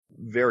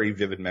very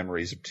vivid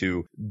memories of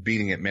 2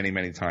 beating it many,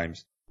 many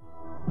times.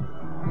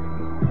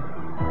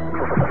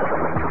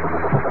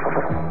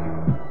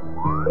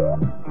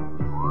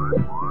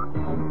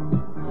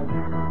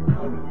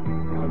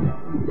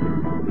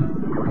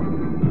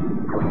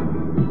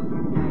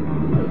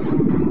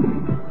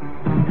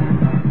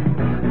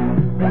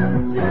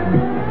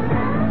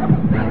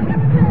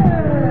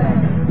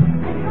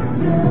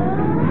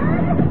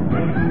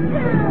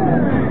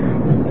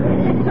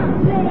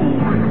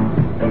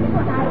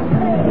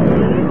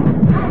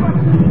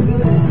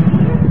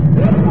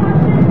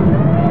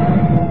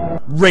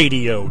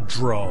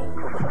 Radiodrome.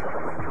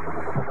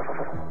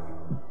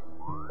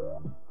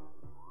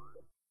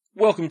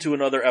 Welcome to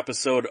another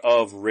episode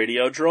of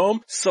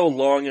Radiodrome. So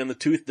long in the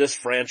tooth, this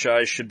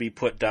franchise should be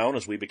put down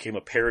as we became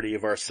a parody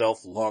of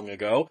ourselves long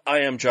ago.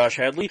 I am Josh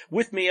Hadley.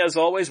 With me as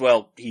always,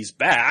 well, he's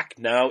back,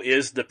 now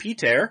is the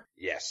Peter.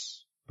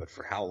 Yes, but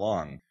for how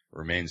long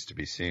remains to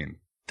be seen.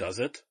 Does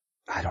it?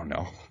 I don't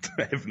know.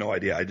 I have no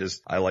idea.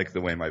 I like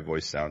the way my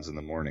voice sounds in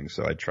the morning,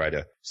 so I try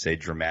to say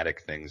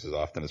dramatic things as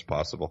often as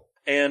possible.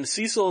 And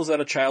Cecil is at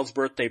a child's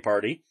birthday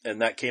party,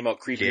 and that came out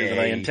creepier than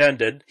I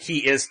intended. He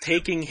is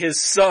taking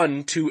his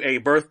son to a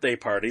birthday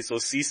party, so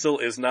Cecil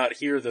is not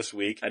here this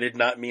week. I did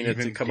not mean it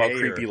to come out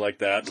creepy like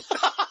that.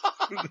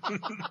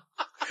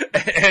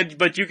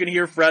 But you can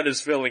hear Fred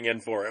is filling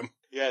in for him.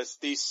 Yes,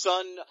 the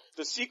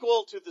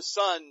sequel to the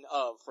son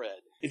of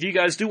Fred. If you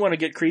guys do want to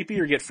get creepy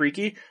or get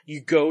freaky,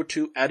 you go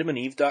to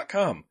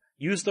adamandeve.com.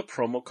 Use the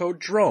promo code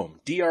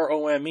DROME,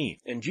 D-R-O-M-E,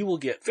 and you will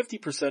get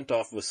 50%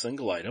 off of a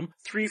single item,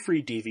 3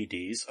 free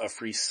DVDs, a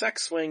free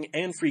sex swing,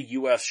 and free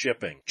US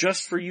shipping.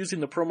 Just for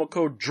using the promo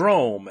code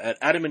DROME at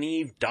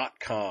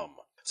adamandeve.com.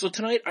 So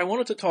tonight I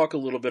wanted to talk a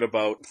little bit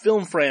about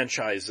film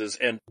franchises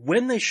and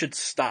when they should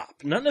stop.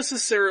 Not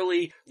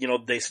necessarily,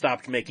 they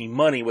stopped making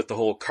money with the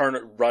whole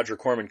Roger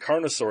Corman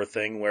Carnosaur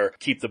thing where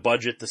keep the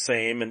budget the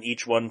same and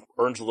each one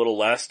earns a little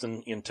less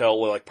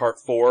until like part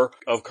 4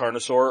 of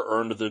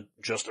Carnosaur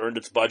just earned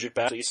its budget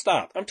back. So you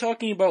stop. I'm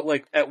talking about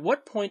at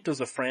what point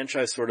does a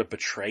franchise sort of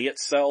betray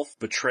itself,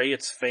 betray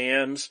its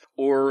fans,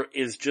 or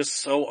is just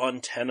so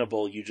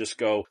untenable you just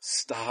go,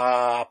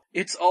 stop.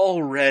 It's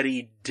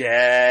already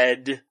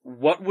dead.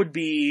 What would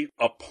be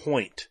a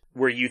point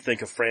where you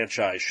think a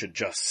franchise should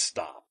just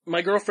stop?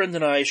 My girlfriend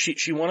and I,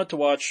 she wanted to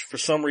watch, for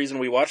some reason,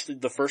 we watched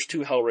the first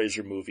 2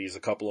 Hellraiser movies a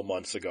couple of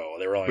months ago.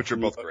 They were on Which are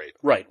both great.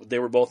 Right. They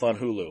were both on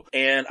Hulu.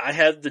 And I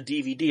had the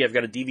DVD. I've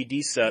got a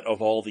DVD set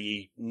of all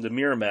the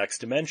Miramax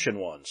Dimension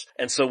ones.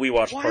 And so we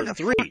watched part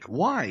 3.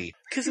 Why?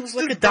 Because it was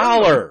like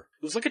 $1. It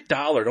was like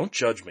 $1. Don't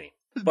judge me.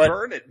 But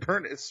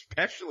burn it,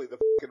 especially the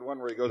fucking one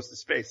where he goes to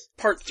space.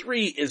 Part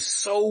 3 is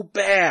so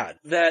bad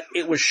that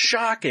it was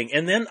shocking,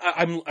 and then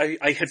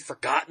I had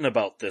forgotten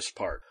about this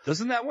part.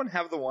 Doesn't that one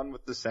have the one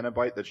with the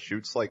Cenobite that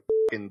shoots like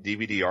fucking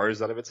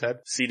DVD-Rs out of its head?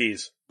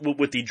 CDs.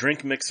 With the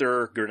drink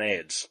mixer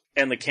grenades.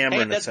 And the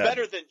camera in its head. That's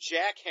better than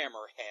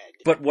Jackhammer Head.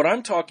 But what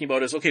I'm talking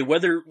about is, okay,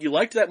 whether you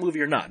liked that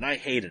movie or not, and I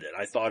hated it.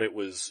 I thought it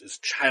was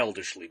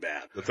childishly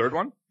bad. The third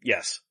one?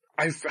 Yes.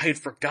 I had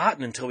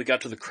forgotten until we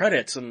got to the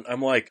credits, and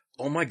I'm like,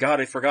 oh my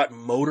god, I forgot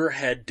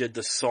Motorhead did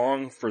the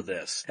song for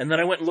this. And then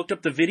I went and looked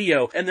up the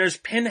video, and there's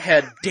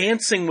Pinhead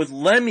dancing with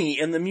Lemmy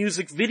in the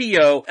music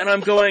video, and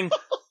I'm going,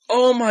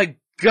 oh my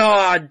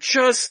god,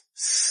 just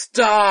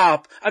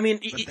stop. I mean,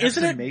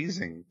 isn't it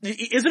amazing?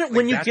 Isn't it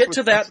when you get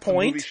to that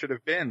point? The movie should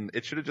have been.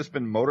 It should have just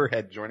been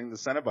Motorhead joining the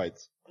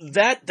Cenobites.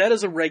 That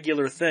is a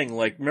regular thing.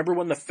 Like, remember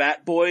when the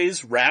Fat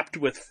Boys rapped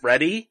with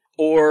Freddy?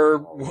 Or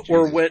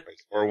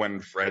when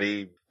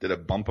Freddy did a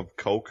bump of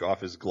coke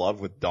off his glove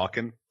with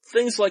Dawkins.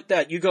 Things like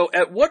that. You go,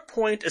 at what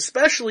point,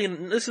 especially,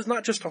 and this is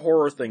not just a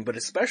horror thing, but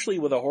especially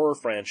with a horror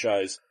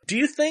franchise, do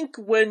you think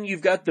when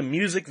you've got the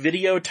music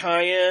video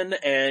tie-in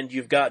and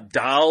you've got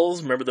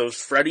dolls, remember those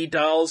Freddy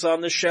dolls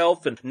on the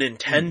shelf and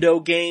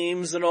Nintendo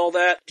games and all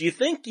that, do you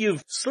think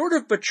you've sort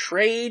of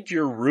betrayed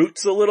your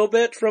roots a little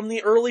bit from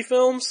the early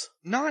films?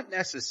 Not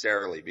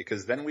necessarily,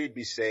 because then we'd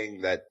be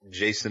saying that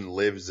Jason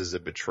Lives is a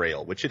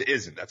betrayal, which it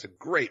isn't. That's a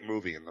great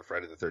movie in the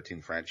Friday the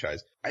 13th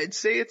franchise. I'd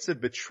say it's a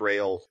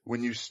betrayal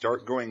when you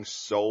start going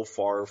so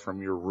far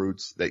from your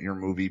roots that your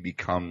movie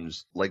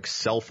becomes like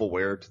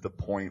self-aware to the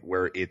point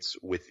where it's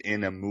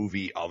within a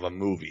movie of a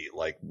movie,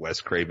 like Wes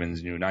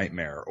Craven's New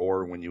Nightmare,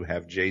 or when you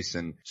have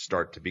Jason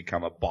start to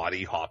become a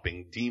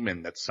body-hopping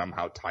demon that's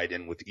somehow tied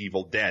in with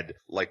Evil Dead,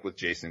 like with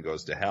Jason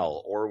Goes to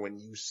Hell, or when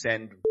you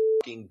send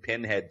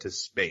Pinhead to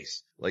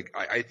space. Like,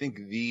 I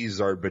think these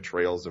are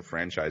betrayals of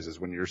franchises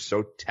when you're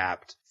so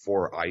tapped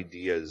for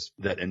ideas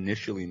that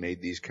initially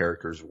made these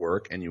characters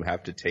work and you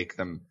have to take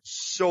them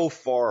so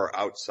far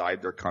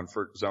outside their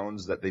comfort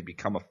zones that they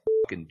become a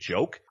fucking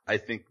joke. I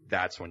think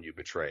that's when you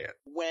betray it.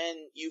 When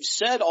you've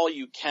said all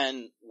you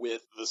can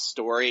with the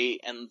story.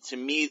 And to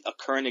me, a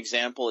current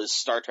example is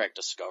Star Trek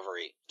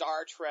Discovery.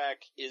 Star Trek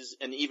is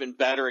an even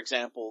better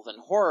example than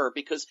horror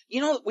because,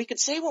 we could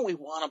say what we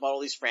want about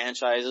all these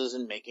franchises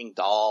and making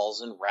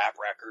dolls and rap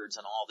records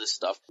and all this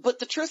stuff. But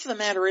the truth of the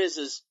matter is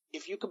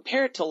if you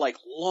compare it to like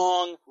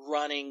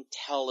long-running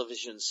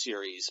television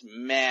series,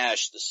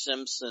 MASH, The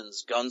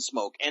Simpsons,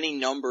 Gunsmoke, any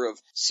number of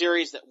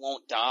series that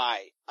won't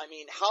die, I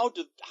mean, how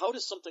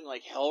does something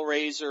like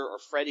Hellraiser or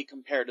Freddy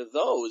compare to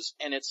those?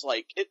 And it's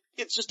like,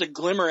 it's just a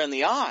glimmer in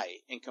the eye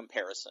in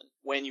comparison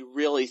when you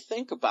really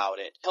think about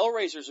it.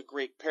 Hellraiser's a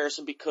great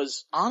comparison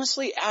because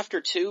honestly,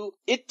 after 2,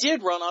 it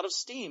did run out of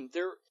steam.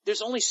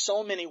 There's only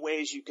so many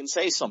ways you can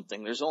say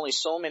something. There's only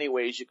so many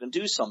ways you can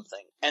do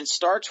something. And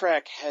Star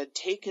Trek had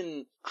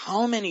taken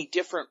how many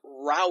different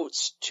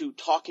routes to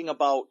talking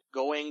about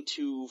going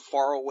to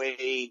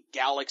faraway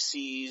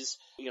galaxies,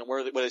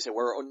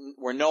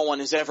 where no one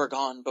has ever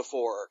gone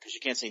before, because you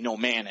can't say no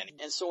man anymore.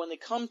 And so when they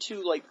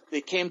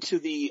came to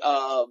the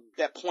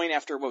that point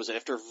after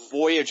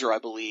Voyager, I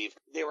believe,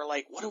 they were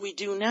like, what do we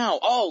do now?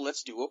 Oh,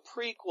 let's do a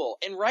prequel.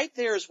 And right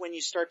there is when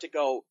you start to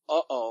go,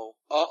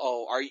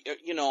 are you,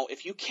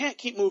 if you can't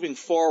keep moving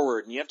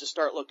forward and you have to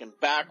start looking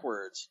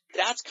backwards,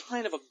 that's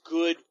kind of a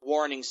good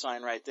warning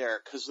sign right there.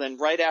 Cause then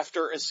right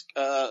after,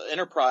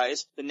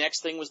 Enterprise, the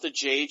next thing was the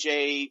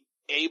J.J.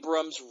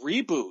 Abrams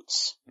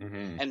reboots.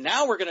 Mm-hmm. And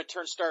now we're going to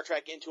turn Star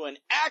Trek into an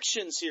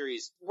action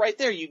series. Right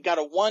there, you got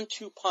a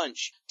 1-2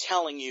 punch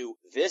telling you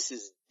this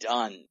is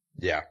done.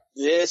 Yeah.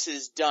 This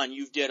is done.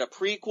 You did a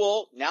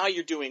prequel, now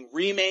you're doing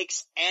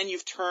remakes, and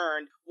you've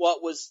turned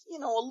what was, a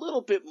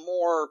little bit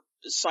more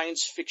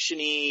science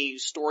fiction-y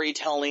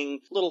storytelling,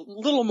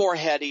 little more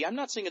heady. I'm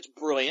not saying it's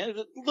brilliant,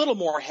 a little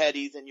more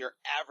heady than your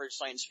average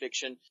science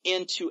fiction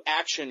into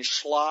action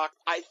schlock.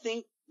 I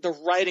think the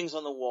writing's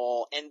on the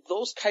wall, and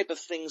those type of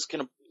things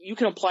you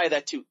can apply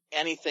that to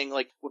anything,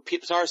 like what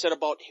Zara said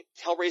about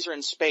Hellraiser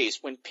in space.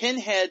 When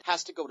Pinhead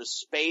has to go to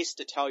space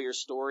to tell your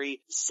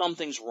story,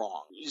 something's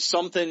wrong. You've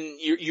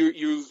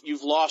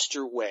lost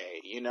your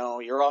way,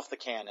 you're off the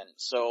canon.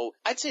 So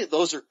I'd say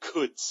those are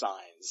good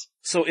signs.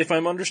 So if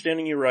I'm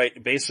understanding you right,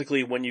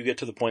 basically when you get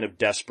to the point of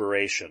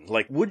desperation,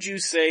 like would you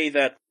say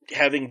that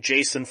having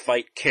Jason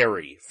fight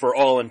Carrie, for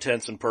all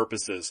intents and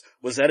purposes,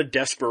 was that a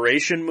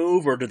desperation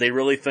move, or do they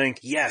really think,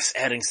 yes,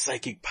 adding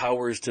psychic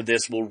powers to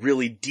this will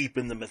really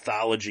deepen the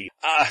mythology?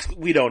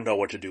 We don't know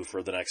what to do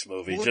for the next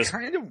movie. Well, just it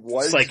kind of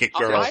was psychic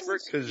girl.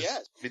 Because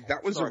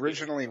that was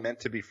originally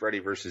meant to be Freddy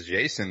versus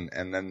Jason,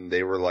 and then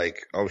they were like,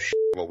 oh shit,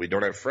 well we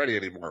don't have Freddy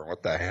anymore.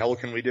 What the hell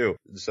can we do?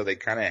 So they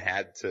kind of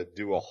had to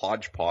do a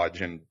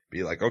hodgepodge and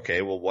be like,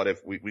 okay, well what if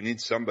we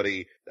need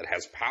somebody that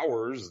has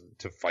powers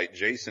to fight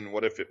Jason?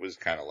 What if it was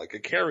kind of like a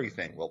Carrie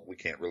thing? Well, we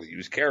can't really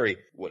use Carrie.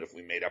 What if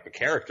we made up a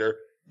character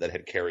that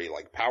had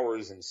Carrie-like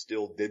powers and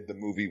still did the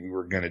movie we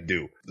were gonna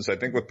do? So I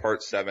think with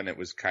Part 7, it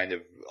was kind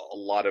of a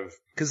lot of,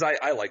 cause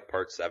I like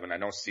Part 7. I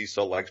know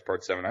Cecil likes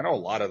Part 7. I know a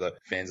lot of the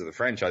fans of the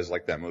franchise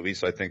like that movie.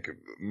 So I think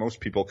most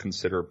people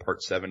consider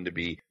Part 7 to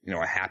be,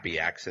 a happy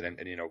accident.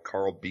 And,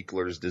 Carl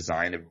Buechler's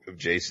design of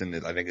Jason,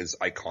 I think is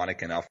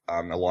iconic enough,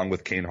 along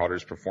with Kane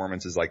Hodder's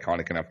performance is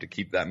iconic enough to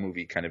keep that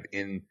movie kind of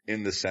in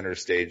the center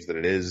stage that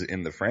it is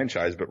in the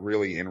franchise. But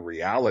really in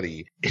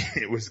reality,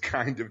 it was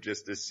kind of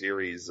just a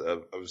series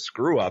of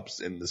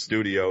screw-ups in the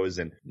studios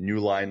and New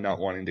Line not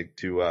wanting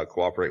to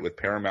cooperate with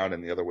Paramount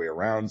and the other way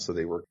around. So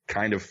they were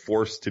kind of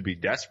forced to be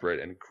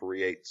desperate and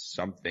create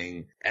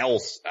something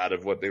else out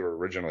of what they were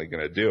originally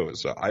going to do.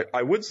 So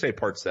I would say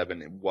Part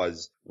 7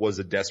 was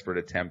a desperate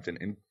attempt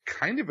in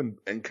kind of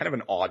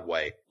an odd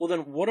way. Well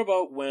then what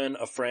about when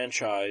a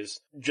franchise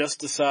just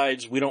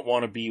decides we don't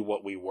want to be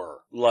what we were?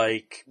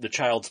 Like the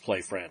Child's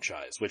Play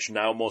franchise, which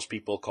now most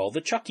people call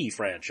the Chucky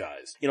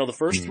franchise. The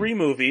first 3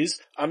 movies,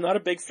 I'm not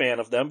a big fan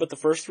of them, but the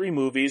first 3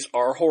 movies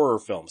are horror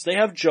films. They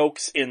have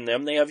jokes in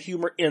them, they have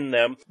humor in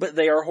them, but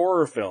they are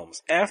horror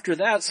films. After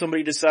that,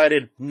 somebody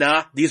decided,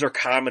 nah, these are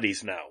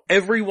comedies now.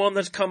 Every one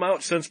that's come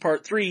out since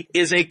Part 3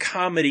 is a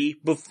comedy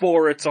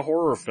before it's a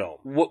horror film.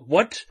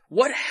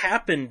 What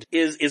happened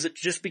is it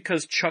just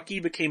because Chucky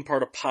became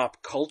part of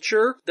pop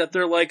culture that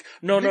they're like,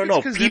 no,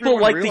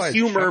 people like the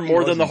humor Chucky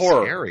more than the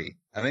horror. Scary.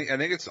 I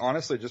think it's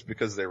honestly just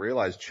because they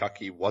realized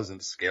Chucky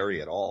wasn't scary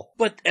at all.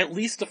 But at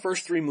least the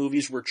first 3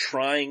 movies were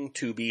trying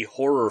to be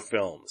horror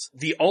films.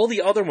 All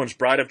the other ones,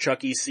 Bride of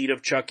Chucky, Seed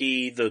of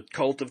Chucky, The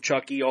Cult of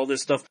Chucky, all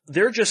this stuff,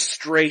 they're just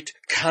straight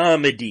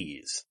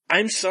comedies.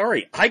 I'm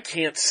sorry, I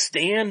can't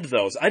stand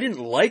those. I didn't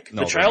like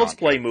the Child's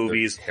Play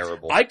movies. They're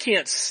terrible. I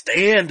can't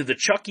stand the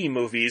Chucky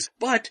movies,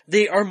 but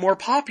they are more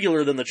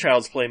popular than the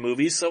Child's Play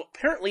movies, so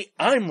apparently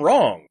I'm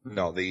wrong.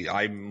 No,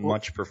 I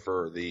much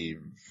prefer the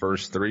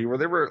first 3 where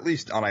they were at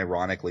least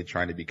unironically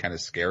trying to be kind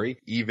of scary,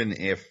 even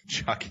if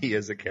Chucky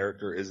as a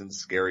character isn't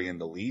scary in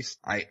the least.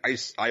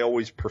 I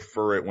always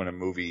prefer it when a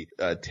movie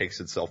takes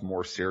itself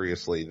more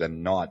seriously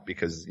than not,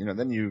 because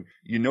then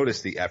you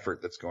notice the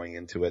effort that's going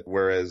into it,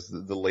 whereas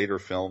the later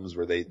films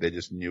where they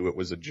just knew it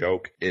was a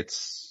joke,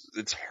 it's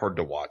hard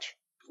to watch.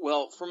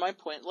 Well, for my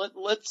point,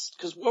 let's,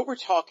 because what we're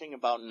talking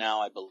about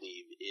now, I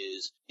believe,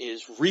 is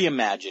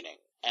reimagining.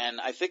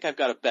 And I think I've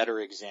got a better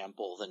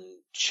example than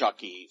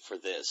Chucky for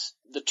this.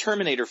 The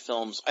Terminator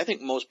films, I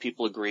think most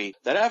people agree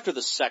that after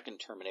the second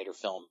Terminator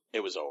film,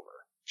 it was over.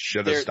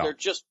 Should have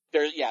stopped.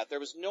 There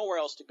was nowhere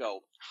else to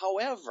go.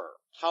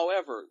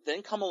 However,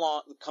 then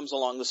comes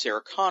along the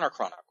Sarah Connor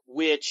Chronicle,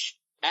 which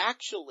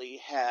actually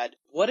had,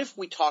 what if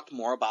we talked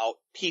more about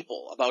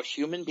people, about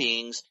human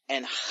beings,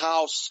 and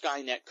how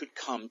Skynet could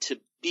come to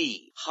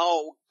be,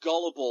 how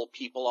gullible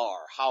people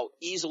are, how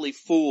easily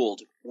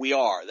fooled we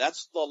are.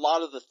 That's a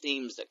lot of the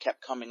themes that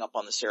kept coming up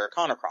on the Sarah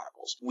Connor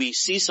Chronicles. We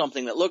see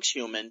something that looks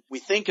human, we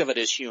think of it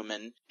as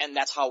human, and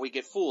that's how we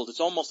get fooled.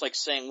 It's almost like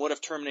saying, what if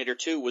Terminator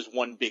 2 was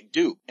one big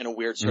dupe in a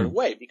weird sort of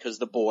way, because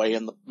the boy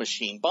and the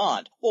machine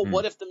bond? Well,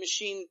 what if the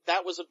machine,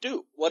 that was a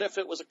dupe? What if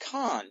it was a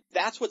con?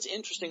 That's what's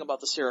interesting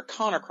about the Sarah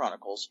Connor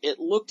Chronicles. It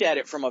looked at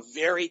it from a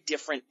very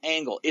different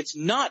angle. It's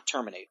not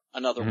Terminator,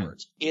 in other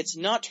words. It's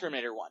not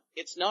Terminator 1.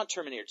 It's not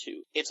Terminator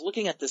 2. It's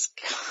looking at this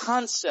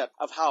concept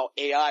of how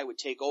AI would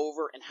take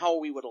over and how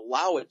we would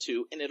allow it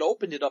to, and it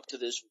opened it up to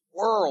this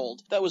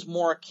world that was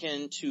more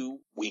akin to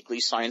weekly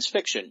science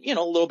fiction. You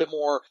know, a little bit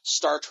more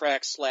Star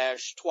Trek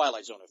 /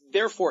 Twilight Zone.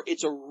 Therefore,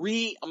 it's a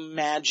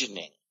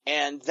reimagining,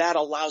 and that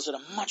allows it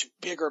a much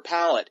bigger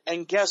palette.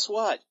 And guess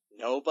what?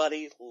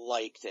 Nobody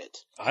liked it.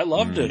 I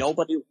loved it.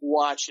 Nobody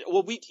watched it.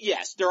 Well,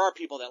 yes, there are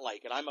people that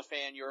like it. I'm a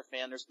fan, you're a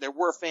fan, there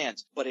were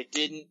fans, but it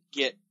didn't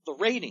get the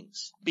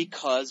ratings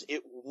because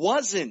it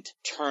wasn't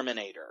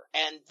Terminator.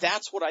 And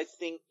that's what I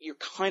think you're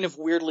kind of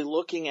weirdly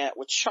looking at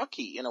with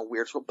Chucky in a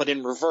weird, but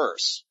in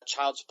reverse.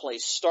 Child's Play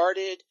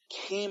started,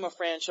 came a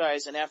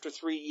franchise, and after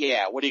 3,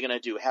 what are you gonna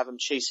do? Have him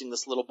chasing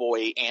this little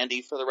boy,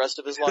 Andy, for the rest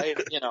of his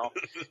life? You know,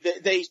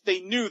 they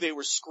knew they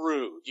were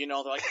screwed. You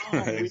know, they're like,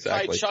 oh, we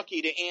Exactly. tied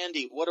Chucky to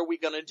Andy. What are we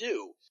gonna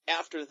do?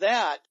 After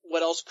that,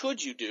 what else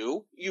could you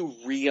do? You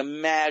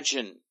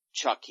reimagine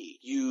Chucky.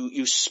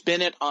 You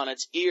spin it on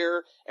its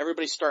ear.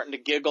 Everybody's starting to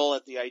giggle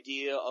at the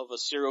idea of a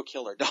serial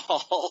killer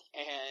doll.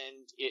 And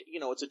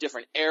it's a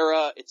different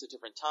era. It's a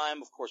different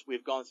time. Of course,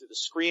 we've gone through the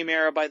Scream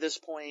era by this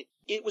point.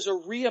 It was a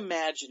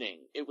reimagining.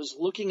 It was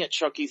looking at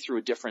Chucky through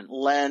a different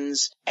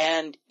lens,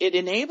 and it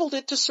enabled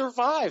it to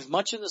survive,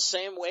 much in the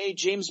same way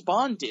James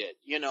Bond did.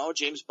 You know,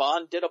 James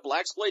Bond did a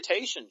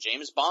blaxploitation.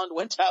 James Bond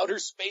went to outer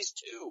space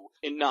too,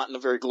 and not in a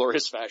very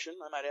glorious fashion,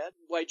 I might add.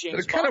 Why James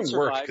But it Bond kind of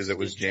worked survived because it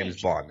was is James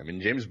changed. Bond. I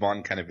mean, James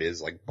Bond kind of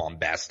is like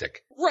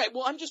bombastic. Right,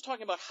 well, I'm just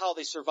talking about how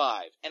they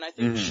survived, and I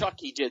think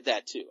Chucky did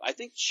that too. I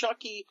think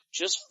Chucky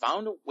just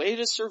found a way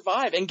to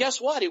survive, and guess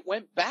what? It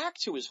went back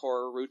to his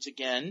horror roots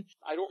again.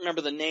 I don't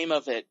remember the name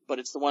of it, but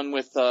it's the one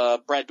with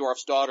Brad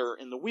Dourif's daughter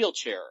in the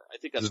wheelchair. I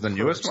think that's Is it the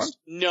newest one?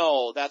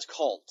 No, that's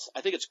Cult.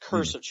 I think it's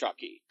Curse of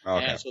Chucky.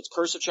 Okay. And so it's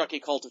Curse of Chucky,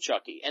 Cult of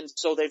Chucky. And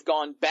so they've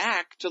gone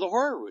back to the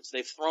horror roots.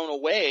 They've thrown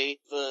away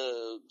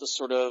the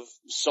sort of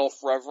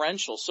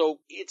self-reverential. So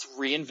it's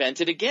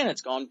reinvented again.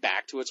 It's gone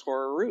back to its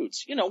horror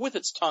roots, you know, with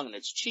its tongue in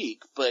its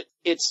cheek, but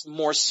it's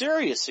more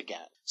serious again.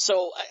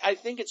 So I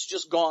think it's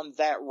just gone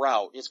that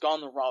route. It's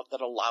gone the route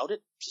that allowed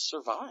it to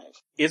survive.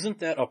 Isn't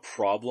that a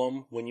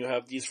problem when you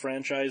have these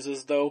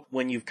franchises, though?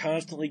 When you've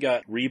constantly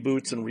got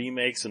reboots and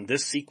remakes, and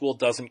this sequel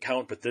doesn't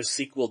count, but this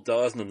sequel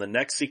does, and then the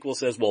next sequel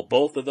says, well,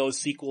 both of those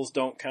sequels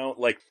don't count.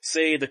 Like,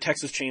 say, the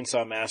Texas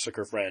Chainsaw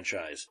Massacre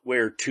franchise,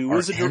 where 2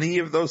 is any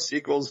of those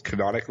sequels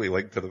canonically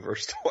linked to the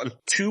first one?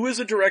 2 is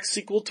a direct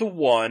sequel to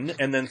 1,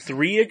 and then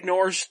 3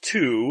 ignores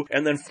 2,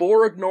 and then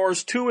 4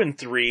 ignores 2 and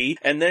 3,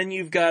 and then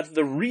you've got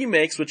the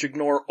remakes, which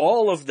ignore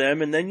all of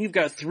them, and then you've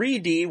got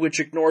 3D, which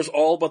ignores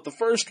all but the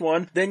first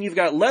one, then you've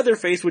got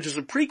Leatherface, which is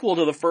a prequel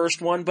to the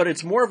first one, but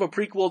it's more of a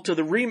prequel to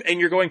the and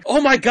you're going, oh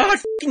my god,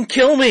 fucking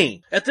kill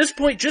me! At this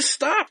point, just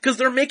stop, because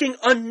they're making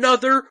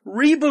another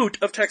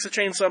reboot of Texas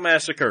Chainsaw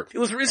Massacre. It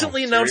was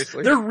recently announced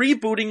they're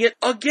rebooting it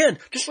again,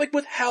 just like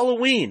with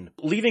Halloween.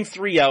 Leaving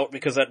 3 out,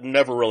 because that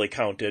never really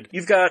counted.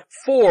 You've got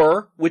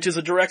 4, which is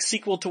a direct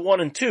sequel to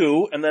 1 and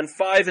 2, and then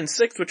 5 and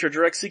 6, which are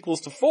direct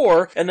sequels to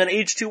 4, and then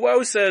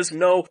H2O says,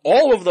 no,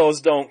 all of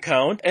those don't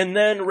count, and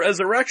then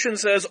Resurrection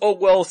says, oh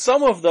well,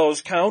 some of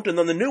those count, and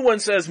then the new one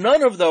says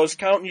none of those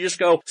count, and you just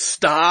go,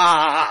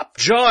 stop!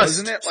 Just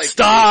Wasn't it like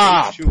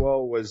stop!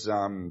 H2O was,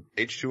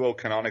 H2O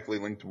canonically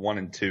linked 1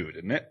 and 2,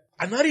 didn't it?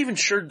 I'm not even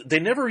sure, they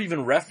never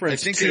even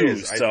referenced I think 2, it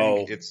is. so... I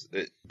think it's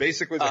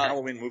basically the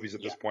Halloween movies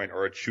at this point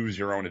are a choose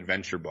your own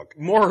adventure book.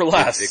 More or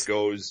less.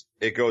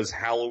 It goes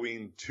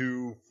Halloween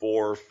 2,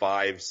 4,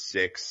 5,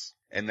 6,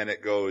 and then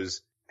it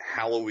goes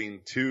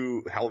Halloween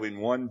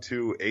 1,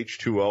 2,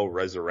 H2O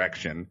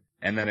Resurrection,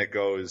 and then it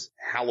goes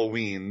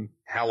Halloween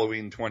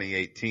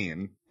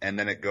 2018, and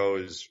then it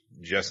goes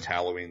just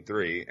Halloween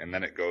 3, and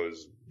then it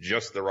goes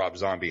just the Rob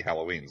Zombie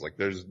Halloweens. Like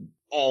there's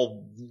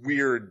all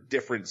weird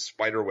different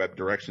spiderweb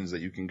directions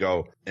that you can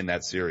go in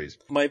that series.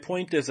 My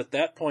point is, at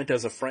that point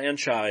as a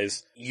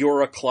franchise,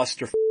 you're a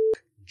clusterfuck.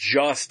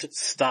 Just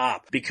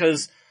stop.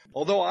 Because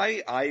Although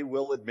I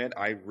will admit,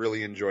 I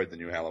really enjoyed the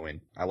new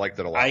Halloween. I liked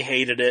it a lot. I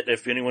hated it.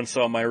 If anyone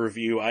saw my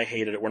review, I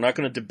hated it. We're not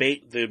going to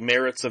debate the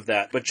merits of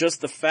that, but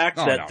just the fact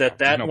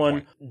that no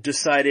one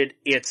decided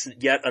it's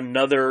yet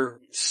another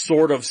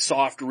sort of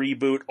soft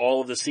reboot,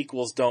 all of the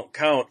sequels don't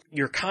count.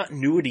 Your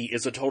continuity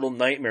is a total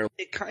nightmare.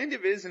 It kind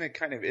of is and it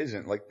kind of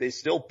isn't. Like, they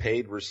still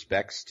paid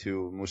respects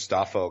to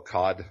Mustafa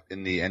Akkad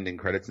in the ending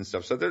credits and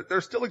stuff. So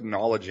they're still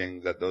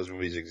acknowledging that those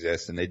movies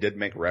exist, and they did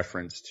make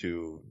reference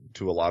to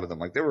a lot of them.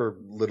 Like, there were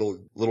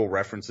little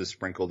references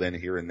sprinkled in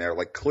here and there.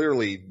 Like,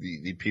 clearly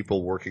the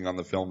people working on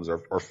the films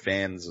are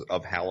fans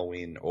of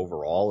Halloween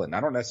overall, and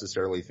I don't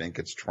necessarily think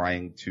it's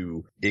trying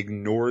to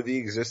ignore the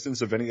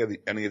existence of any of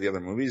the other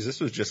movies. This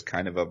was just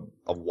kind of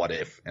a what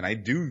if. And I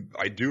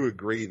do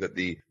agree that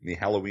the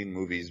Halloween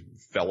movies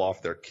fell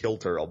off their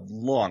kilter a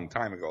long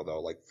time ago,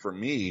 though. Like, for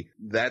me,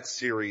 that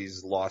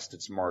series lost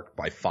its mark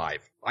by 5.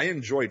 I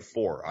enjoyed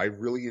 4. I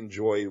really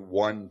enjoy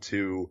 1,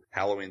 2,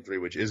 Halloween 3,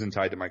 which isn't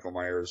tied to Michael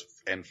Myers,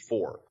 and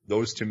 4.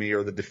 Those to me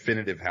are the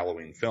definitive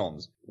Halloween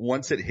films.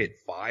 Once it hit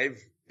 5,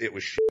 it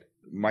was shit.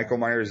 Michael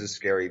Myers is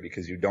scary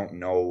because you don't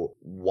know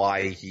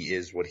why he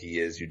is what he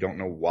is. You don't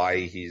know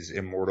why he's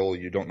immortal.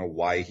 You don't know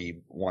why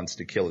he wants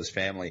to kill his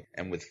family.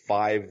 And with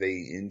 5,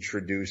 they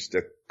introduced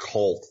a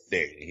cult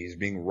thing. He's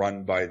being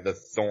run by the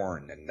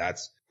Thorn, and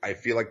I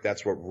feel like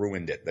that's what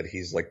ruined it, that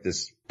he's like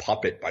this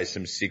puppet by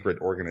some secret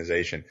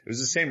organization. It was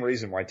the same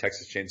reason why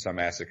Texas Chainsaw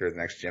Massacre: The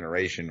Next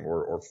Generation,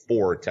 or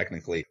 4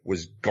 technically,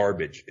 was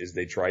garbage, is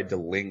they tried to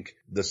link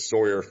the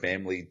Sawyer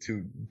family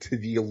to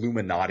the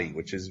Illuminati,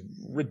 which is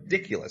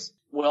ridiculous.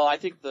 Well, I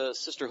think the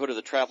Sisterhood of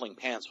the Traveling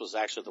Pants was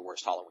actually the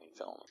worst Halloween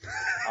film.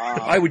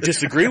 I would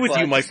disagree with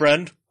you, my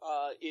friend.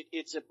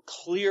 It's a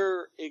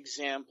clear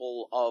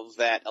example of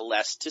that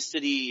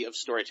elasticity of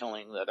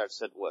storytelling that I've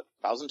said,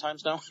 1,000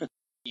 times now?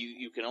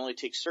 You can only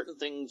take certain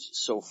things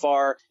so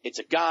far. It's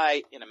a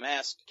guy in a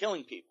mask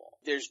killing people.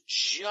 There's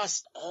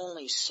just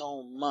only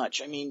so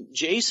much. I mean,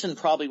 Jason,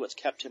 probably what's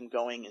kept him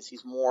going is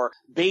he's more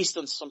based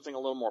on something a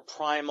little more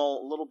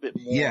primal, a little bit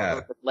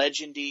more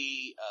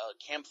legendy,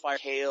 campfire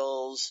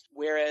tales,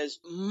 whereas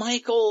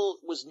Michael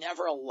was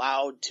never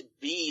allowed to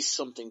be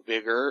something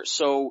bigger.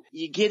 So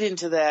you get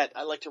into that.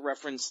 I like to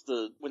reference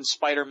when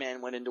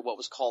Spider-Man went into what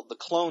was called the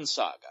Clone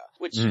Saga,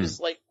 which is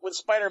like when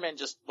Spider-Man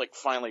just like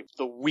finally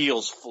the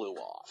wheels flew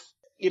off.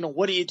 You know,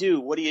 what do you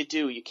do? What do you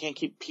do? You can't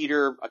keep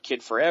Peter a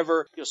kid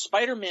forever. You know,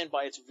 Spider-Man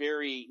by its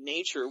very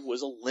nature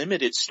was a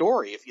limited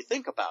story if you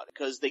think about it,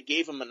 because they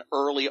gave him an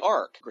early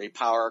arc. Great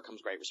power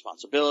comes great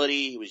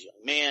responsibility. He was a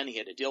young man. He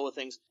had to deal with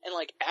things. And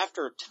like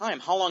after a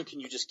time, how long can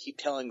you just keep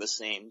telling the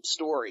same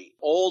story?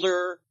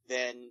 Older,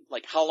 then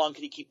like how long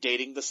can you keep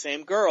dating the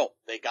same girl?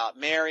 They got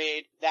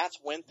married. That's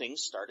when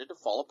things started to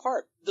fall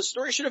apart. The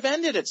story should have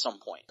ended at some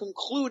point,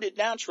 concluded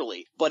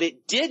naturally, but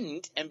it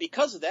didn't. And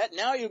because of that,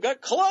 now you've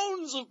got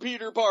clones of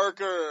Peter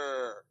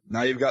Parker.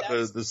 Now you've got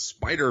the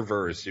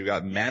Spider-Verse, you've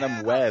got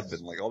Madam Web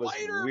and like all this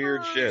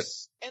weird shit.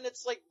 And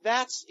it's like,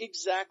 that's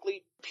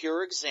exactly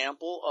pure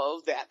example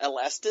of that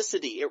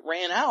elasticity. It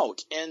ran out.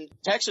 And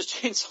Texas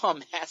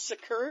Chainsaw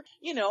Massacre,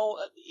 you know,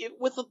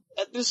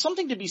 there's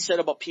something to be said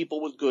about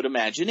people with good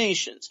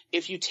imaginations.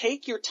 If you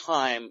take your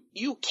time,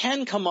 you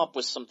can come up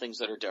with some things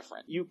that are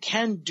different. You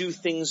can do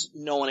things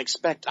no one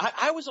expects.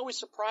 I was always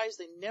surprised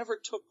they never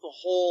took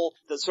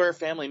the Sawyer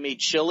family made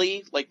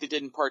chili like they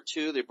did in part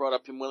 2. They brought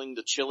up him winning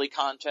the chili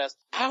contest.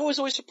 I was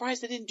always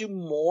surprised they didn't do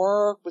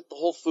more with the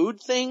whole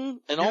food thing.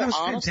 And all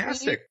honesty,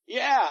 fantastic.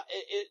 Yeah,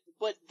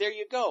 but there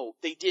you go.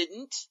 They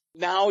didn't.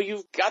 Now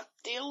you've got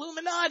the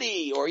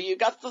Illuminati, or you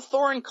got the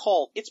Thorn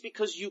cult. It's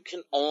because you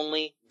can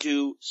only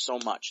do so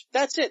much.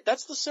 That's it.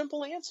 That's the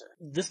simple answer.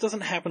 This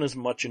doesn't happen as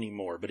much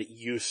anymore, but it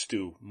used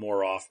to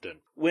more often.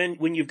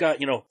 When you've got,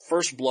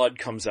 First Blood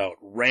comes out,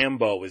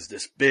 Rambo is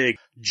this big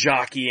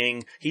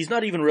jockeying. He's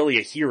not even really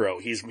a hero.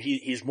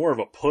 He's more of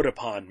a put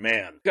upon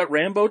man. You've got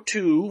Rambo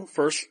 2,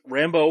 First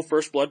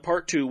Blood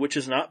Part 2, which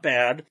is not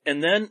bad.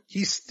 And then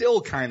he's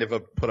still kind of a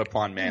put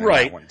upon man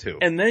right. in that one too.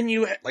 And then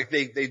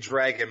they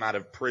drag him out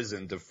of prison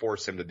to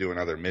force him to do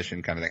another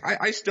mission kind of thing.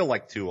 I still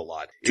like 2 a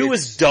lot. 2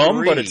 is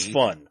dumb, but it's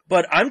fun.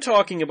 But I'm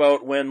talking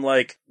about when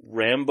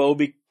Rambo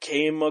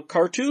became a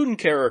cartoon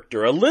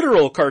character, a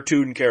literal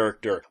cartoon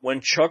character. When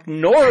Chuck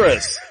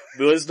Norris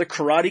was the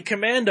Karate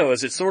Commando,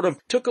 as it sort of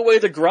took away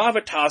the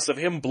gravitas of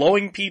him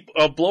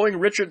blowing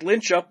Richard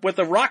Lynch up with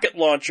a rocket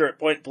launcher at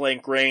point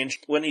blank range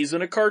when he's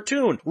in a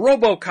cartoon.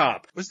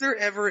 RoboCop. Was there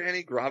ever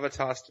any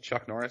gravitas to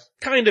Chuck Norris?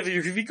 Kind of.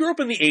 If you grew up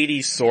in the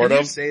 80s, sort Can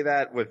of. you say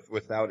that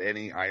without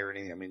any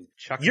irony? I mean,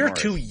 You're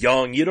Norris. too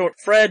young.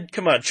 Fred,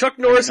 come on. Chuck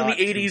Norris in the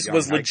 80s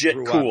was legit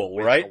cool,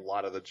 right? A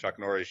lot of the Chuck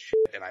Norris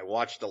shit, and I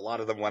watched a lot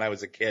of them when I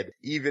was a kid.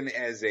 Even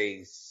as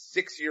a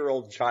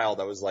 6-year-old child,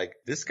 I was like,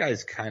 this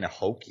guy's kind of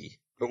hokey.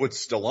 But with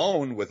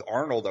Stallone, with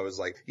Arnold, I was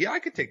like, yeah, I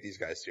could take these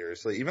guys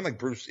seriously. Even like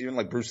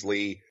Bruce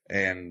Lee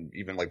and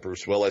even like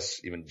Bruce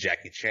Willis, even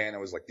Jackie Chan, I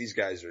was like, these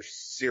guys are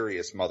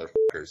serious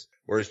motherfuckers.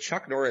 Whereas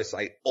Chuck Norris,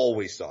 I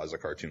always saw as a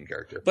cartoon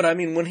character. But I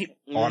mean, when he,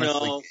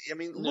 Honestly, No, I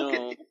mean, no. look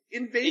at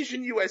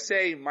Invasion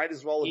USA might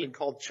as well have been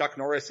called Chuck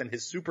Norris and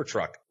his super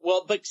truck.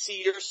 Well, but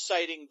see, you're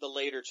citing the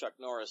later Chuck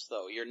Norris,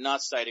 though. You're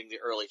not citing the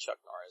early Chuck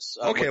Norris.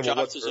 Okay, what well, Josh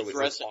what's is early? Like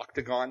addressing.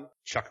 Octagon?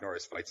 Chuck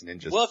Norris fights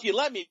ninjas. Well, if you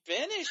let me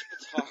finish,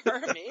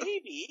 Batar,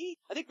 maybe.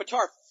 I think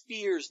Batar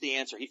fears the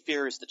answer. He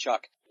fears the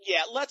Chuck.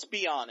 Yeah, let's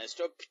be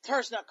honest.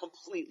 Batar's not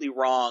completely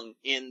wrong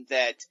in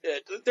that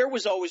there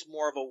was always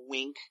more of a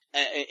wink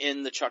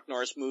in the Chuck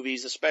Norris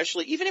movies,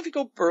 especially, even if you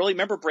go early,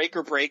 remember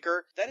Breaker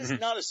Breaker? That is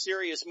not a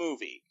serious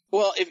movie.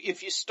 Well,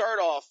 if you start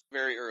off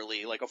very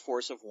early, like A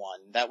Force of One,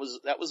 that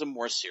was a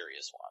more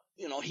serious one.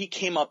 You know, he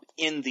came up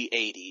in the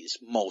 80s,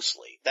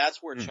 mostly. That's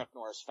where Chuck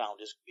Norris found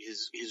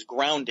his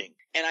grounding.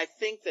 And I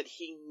think that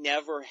he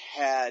never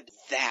had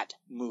that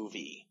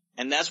movie.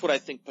 And that's what I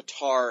think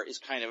Batar is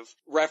kind of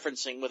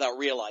referencing without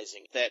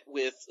realizing, that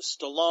with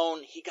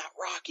Stallone, he got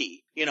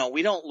Rocky. You know,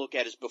 we don't look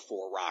at his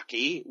before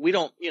Rocky. We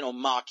don't,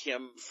 mock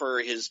him for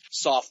his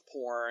soft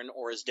porn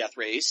or his death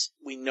race.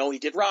 We know he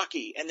did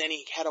Rocky. And then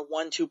he had a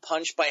 1-2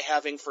 punch by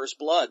having First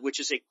Blood, which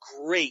is a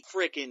great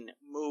frickin'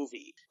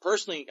 movie.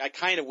 Personally, I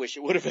kind of wish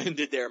it would have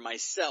ended there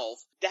myself.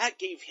 That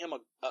gave him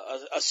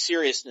a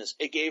seriousness.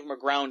 It gave him a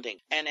grounding.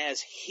 And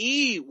as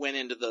he went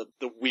into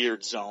the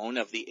weird zone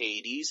of the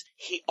 80s,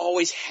 he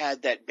always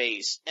had that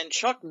base. And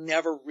Chuck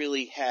never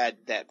really had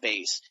that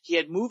base. He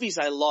had movies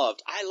I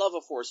loved. I love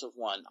A Force of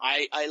One.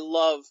 I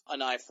love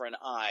An Eye for an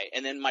Eye.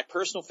 And then my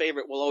personal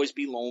favorite will always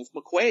be Lone Wolf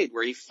McQuade,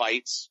 where he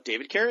fights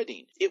David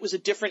Carradine. It was a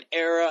different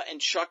era, and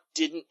Chuck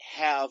didn't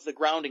have the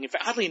grounding. In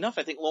fact, oddly enough,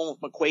 I think Lone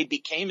Wolf McQuade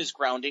became his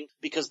grounding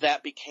because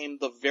that became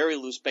the very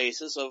loose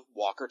basis of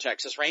Walker,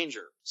 Texas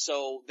Ranger.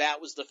 So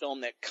that was the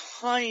film that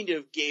kind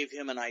of gave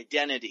him an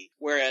identity.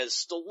 Whereas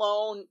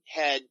Stallone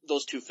had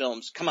those two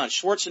films. Come on,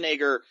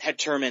 Schwarzenegger had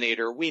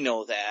Terminator. We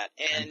know that.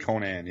 And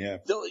Conan, yeah.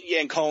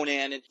 And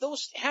Conan. And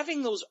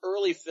having those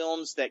early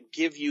films that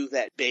give you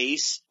that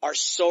base are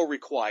so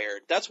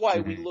required. That's why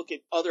we look at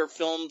other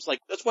films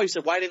that's why you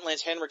said, why didn't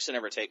Lance Henriksen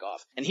ever take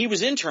off? And he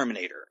was in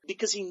Terminator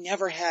because he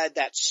never had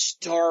that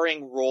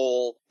starring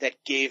role that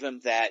gave him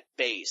that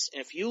base.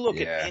 And if you look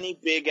at any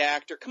big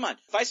actor, come on,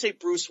 if I say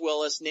Bruce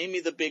Willis, name me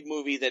the big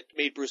movie that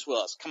made Bruce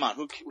Willis. Come on,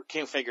 who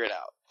can't figure it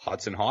out?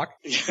 Hudson Hawk?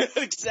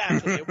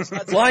 Exactly. It was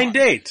Hudson Blind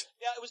Hawk. Date.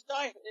 Yeah,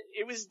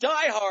 it was Die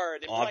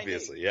Hard.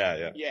 Obviously,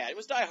 yeah. Yeah, it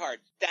was Die Hard.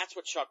 That's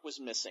what Chuck was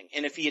missing.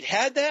 And if he had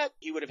had that,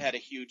 he would have had a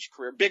huge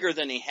career, bigger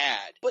than he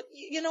had. But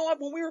you know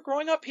what? When we were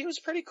growing up, he was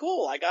pretty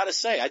cool, I gotta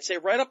say. I'd say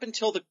right up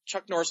until the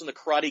Chuck Norris and the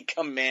Karate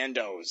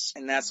Commandos.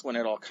 And that's when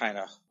it all kind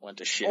of went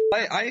to shit.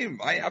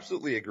 I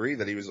absolutely agree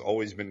that he was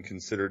always been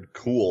considered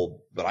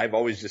cool, but I've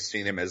always just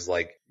seen him as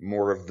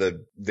more of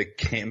the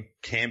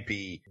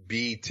campy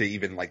B to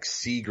even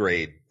C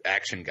grade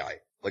action guy.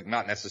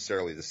 Not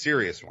necessarily the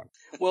serious one.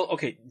 Well,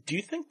 okay, do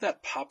you think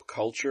that pop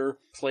culture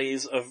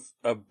plays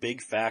a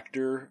big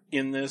factor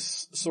in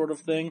this sort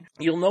of thing?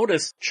 You'll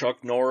notice Chuck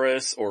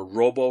Norris or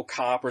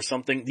RoboCop or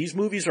something, these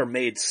movies are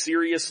made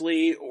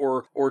seriously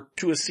or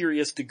to a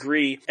serious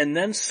degree, and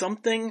then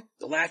something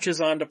latches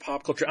onto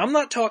pop culture. I'm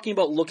not talking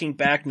about looking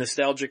back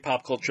nostalgic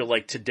pop culture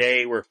like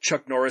today where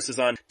Chuck Norris is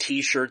on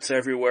t-shirts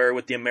everywhere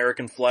with the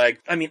American flag.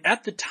 I mean,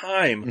 at the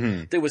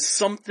time, there was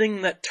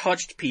something that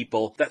touched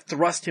people that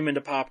thrust him into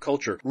pop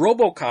culture.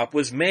 RoboCop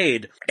was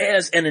made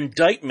as an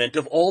indictment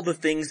of all the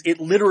things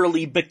it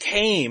literally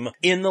became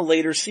in the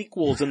later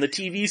sequels and the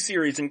TV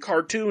series and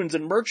cartoons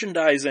and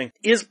merchandising.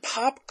 Is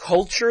pop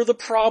culture the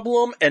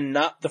problem and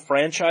not the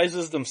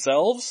franchises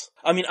themselves?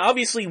 I mean,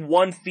 obviously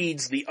one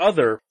feeds the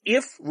other.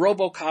 If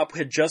RoboCop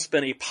had just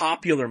been a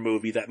popular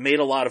movie that made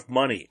a lot of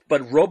money,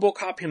 but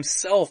RoboCop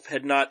himself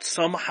had not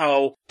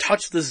somehow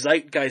touched the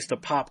zeitgeist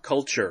of pop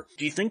culture,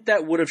 do you think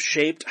that would have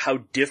shaped how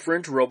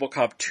different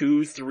RoboCop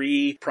 2,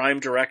 3,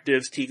 Prime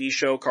Directives, TV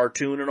show,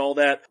 cartoon, and all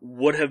that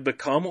would have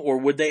become, or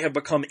would they have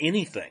become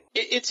anything?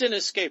 It's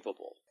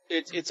inescapable.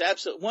 It's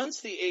absolute.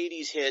 Once the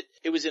 80s hit,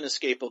 it was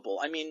inescapable.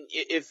 I mean,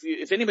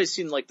 if anybody's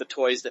seen the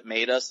Toys That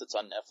Made Us that's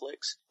on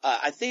Netflix,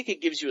 I think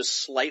it gives you a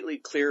slightly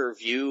clearer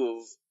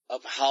view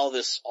of how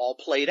this all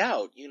played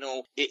out.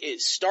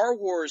 Star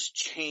Wars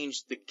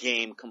changed the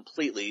game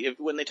completely.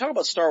 When they talk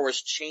about Star Wars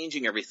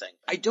changing everything,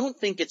 I don't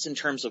think it's in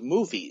terms of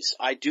movies.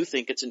 I do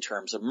think it's in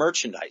terms of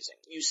merchandising.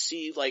 You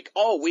see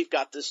we've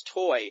got this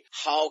toy.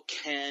 How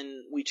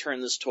can we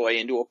turn this toy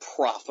into a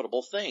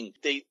profitable thing?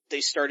 They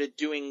started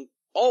doing,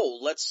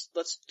 let's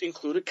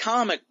include a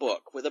comic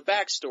book with a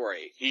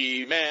backstory.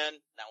 He-Man.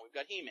 Now we've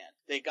got He-Man.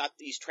 They got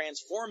these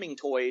transforming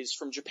toys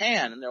from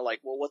Japan, and they're like,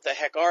 well, what the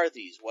heck are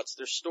these? What's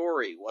their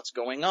story? What's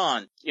going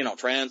on?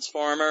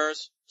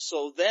 Transformers.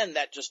 So then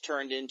that just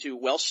turned into,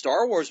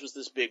 Star Wars was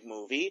this big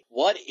movie.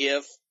 What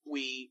if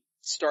we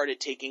started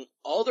taking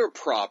other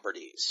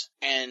properties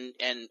and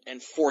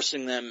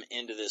forcing them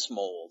into this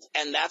mold?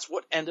 And that's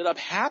what ended up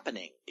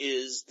happening,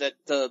 is that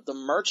the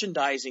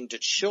merchandising to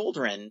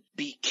children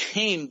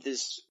became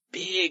this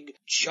big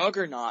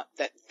juggernaut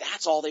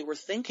that's all they were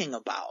thinking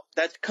about.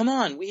 Come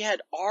on, we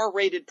had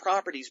R-rated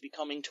properties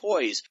becoming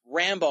toys.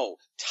 Rambo,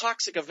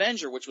 Toxic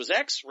Avenger, which was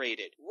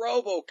X-rated,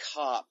 RoboCop,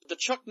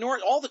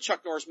 all the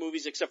Chuck Norris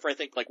movies except for I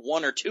think like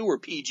 1 or 2 were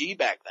PG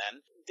back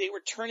then. They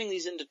were turning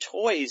these into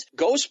toys.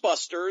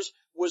 Ghostbusters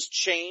was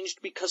changed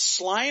because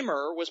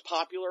Slimer was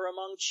popular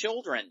among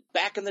children.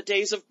 Back in the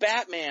days of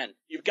Batman,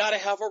 you've got to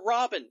have a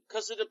Robin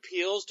because it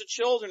appeals to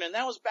children, and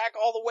that was back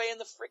all the way in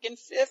the freaking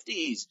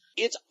 50s.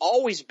 It's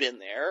always been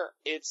there.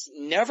 It's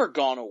never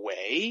gone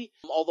away,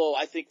 although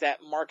I think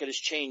that market has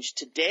changed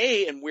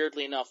today, and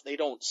weirdly enough, they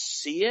don't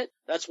see it.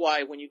 That's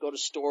why when you go to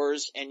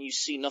stores and you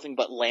see nothing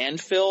but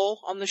landfill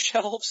on the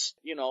shelves,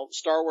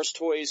 Star Wars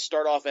toys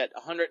start off at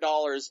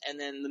 $100, and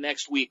then the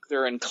next week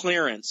they're in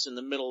clearance in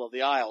the middle of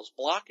the aisles,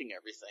 blocking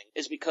everything,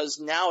 is because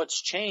now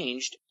it's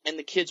changed and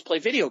the kids play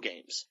video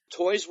games.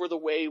 Toys were the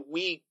way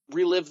we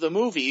relive the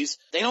movies.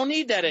 They don't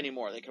need that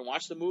anymore. They can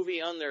watch the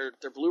movie on their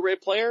Blu-ray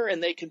player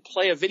and they can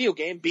play a video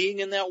game being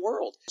in that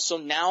world. So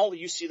now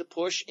you see the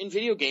push in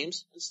video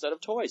games instead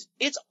of toys.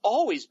 It's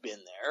always been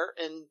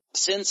there, and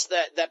since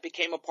that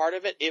became a part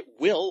of it, it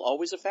will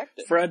always affect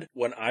it. Fred,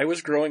 when I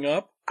was growing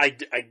up,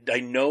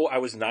 I know I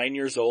was 9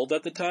 years old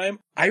at the time.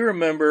 I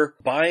remember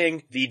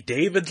buying the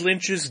David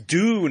Lynch's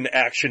Dune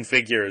action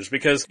figures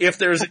because if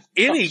there's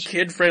any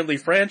kid-friendly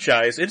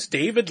franchise, it's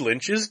David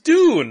Lynch's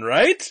Dune,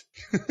 right?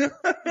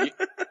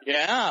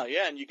 Yeah,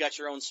 and you got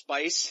your own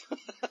spice.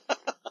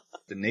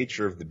 The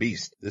nature of the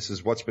beast. This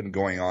is what's been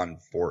going on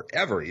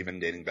forever, even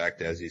dating back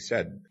to, as you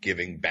said,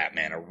 giving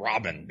Batman a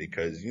Robin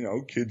because,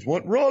 kids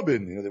want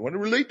Robin. They want to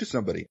relate to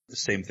somebody. The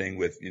same thing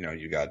with,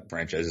 you got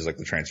franchises like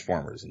the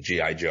Transformers and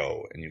G.I.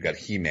 Joe and you got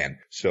He-Man.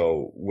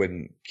 So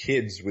when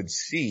kids would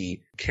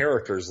see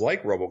characters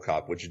like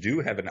RoboCop, which do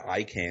have an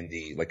eye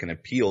candy, like an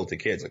appeal to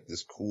kids, like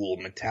this cool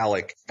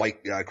metallic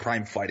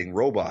crime fighting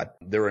robot,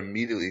 they're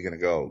immediately going to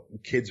go,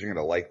 kids are going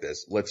to like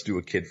this. Let's do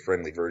a kid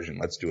friendly version.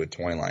 Let's do a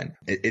toy line.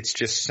 It's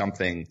just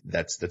something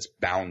that's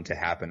bound to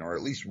happen, or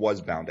at least was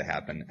bound to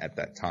happen at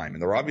that time.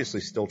 And they're obviously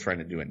still trying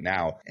to do it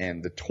now.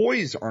 And the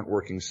toys aren't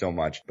working so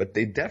much, but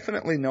they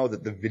definitely know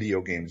that the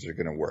video games are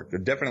going to work. They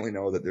definitely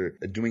know that they're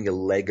doing a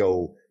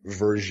Lego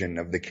version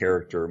of the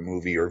character,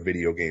 movie, or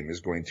video game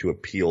is going to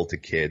appeal to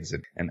kids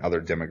and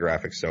other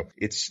demographics. So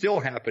it's still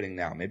happening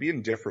now, maybe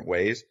in different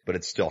ways, but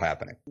it's still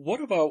happening.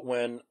 What about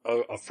when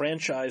a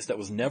franchise that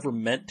was never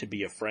meant to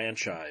be a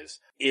franchise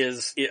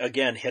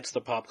again hits the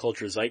pop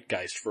culture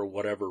zeitgeist for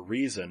whatever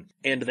reason,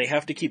 and they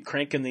have to keep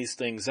cranking these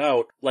things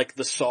out, like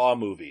the Saw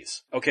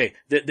movies. Okay,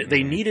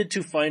 they needed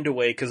to find a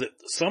way, because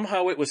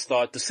somehow it was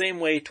thought, the same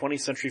way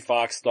 20th Century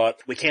Fox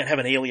thought, we can't have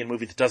an alien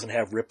movie that doesn't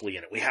have Ripley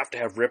in it. We have to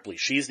have Ripley.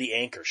 She's the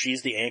anchor.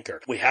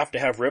 We have to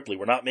have Ripley.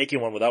 We're not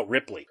making one without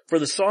Ripley. For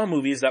the Saw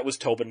movies, that was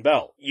Tobin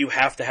Bell. You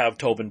have to have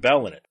Tobin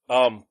Bell in it.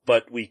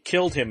 But we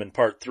killed him in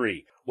part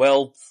 3.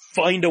 Well,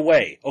 find a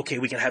way. Okay,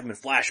 we can have him in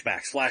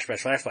flashbacks.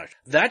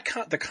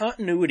 The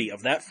continuity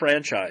of that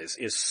franchise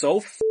is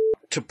so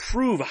to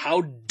prove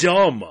how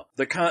dumb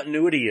the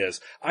continuity is.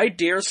 I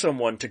dare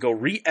someone to go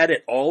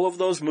re-edit all of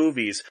those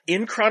movies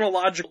in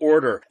chronological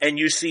order, and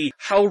you see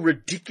how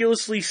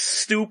ridiculously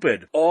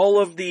stupid all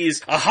of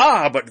these,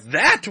 but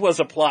that was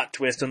a plot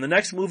twist, and the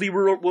next movie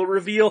will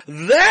reveal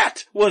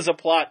that was a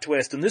plot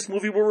twist, and this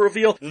movie will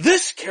reveal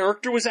this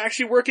character was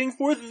actually working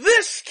for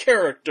this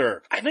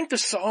character. I think the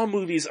Saw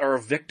movies are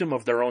a victim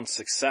of their own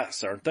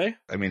success, aren't they?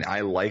 I mean,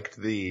 I liked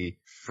the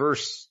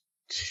first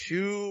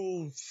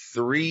 2,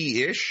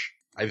 3-ish.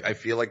 I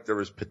feel like there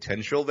was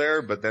potential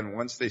there, but then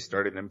once they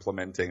started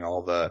implementing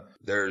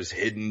there's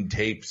hidden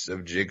tapes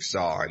of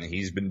Jigsaw and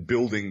he's been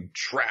building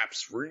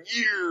traps for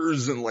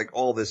years and like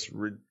all this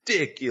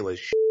ridiculous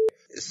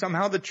shit.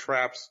 Somehow the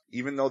traps,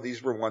 even though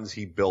these were ones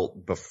he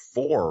built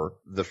before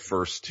the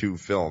first 2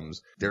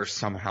 films, they're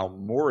somehow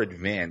more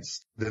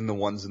advanced than the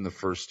ones in the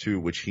first 2,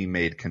 which he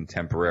made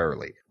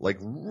contemporarily. Like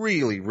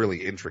really,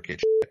 really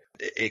intricate shit.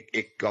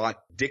 It got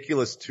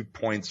ridiculous to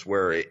points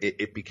where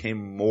it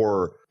became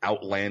more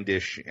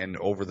outlandish and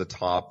over the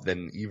top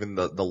than even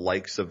the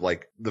likes of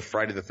like the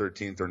Friday the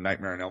 13th or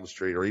Nightmare on Elm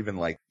Street, or even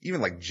like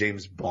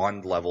James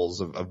Bond levels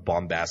of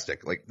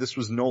bombastic. Like this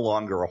was no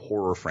longer a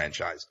horror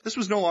franchise. This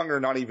was no longer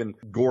not even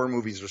gore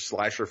movies or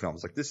slasher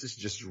films. Like this is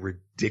just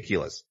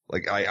ridiculous.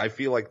 Like I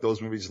feel like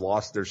those movies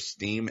lost their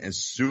steam as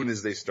soon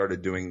as they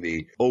started doing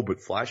the, but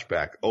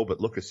flashback.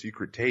 But look, a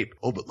secret tape.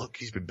 But look,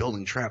 he's been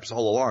building traps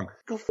all along.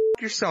 Go f***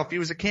 yourself. He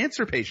was a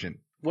cancer patient.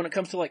 When it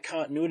comes to like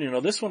continuity,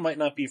 this one might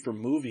not be for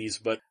movies,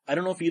 but I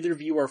don't know if either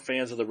of you are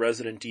fans of the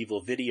Resident Evil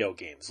video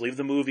games. Leave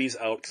the movies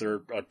out because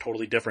they're a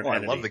totally different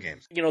entity. I love the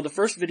games. The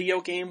first video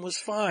game was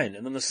fine,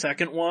 and then the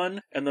second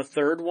one, and the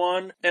third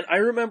one, and I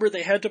remember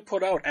they had to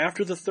put out,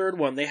 after the third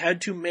one, they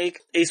had to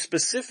make a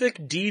specific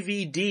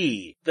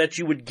DVD that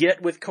you would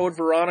get with Code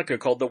Veronica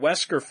called the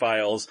Wesker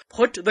Files,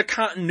 put the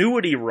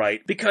continuity right,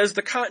 because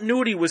the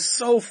continuity was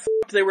so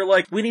stopped. They were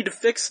like, we need to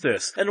fix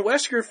this. And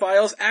Wesker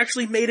Files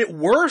actually made it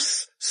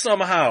worse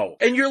somehow.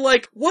 And you're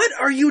like, what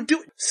are you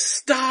doing?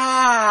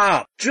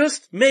 Stop!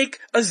 Just make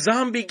a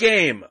zombie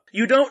game.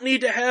 You don't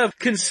need to have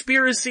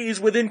conspiracies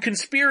within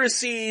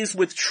conspiracies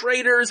with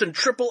traitors and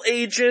triple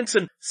agents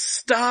and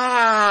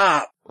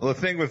stop! Well,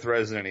 the thing with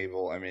Resident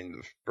Evil, I mean,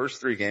 the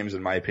first 3 games,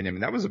 in my opinion,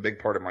 that was a big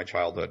part of my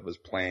childhood, was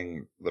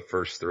playing the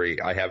first 3.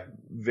 I have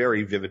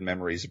very vivid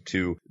memories of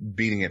 2,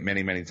 beating it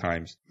many, many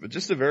times. But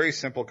just a very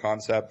simple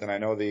concept, and I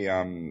know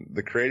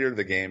the creator of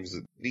the games,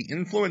 the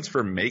influence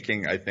for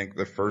making, I think,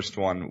 the first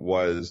one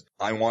was,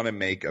 I want to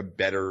make a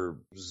better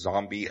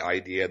zombie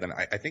idea than,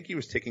 I think he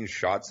was taking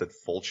shots at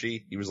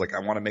Fulci. He was like, I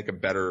want to make a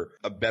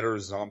better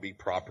zombie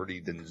property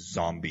than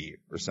Zombie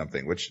or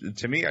something, which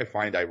to me I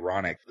find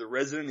ironic. The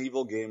Resident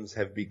Evil games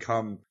have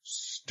become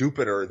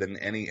stupider than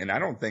any, and I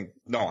don't think,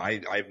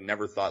 I've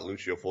never thought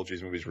Lucio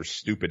Fulci's movies were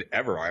stupid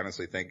ever. I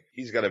honestly think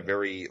he's got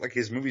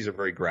his movies are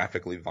very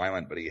graphically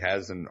violent, but he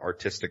has an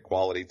artistic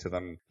quality to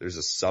them. There's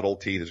a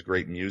subtlety, there's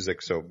great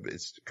music, so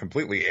it's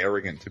completely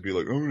arrogant to be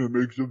like, I'm gonna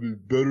make something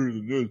better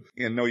than this.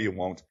 Yeah, no you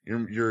won't.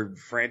 Your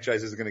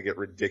franchise is gonna get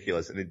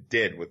ridiculous, and it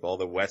did with all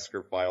the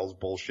Wesker Files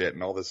bullshit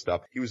and all this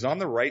stuff. He was on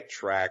the right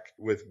track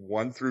with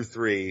 1 through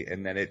 3,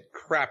 and then it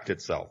crapped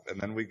itself, and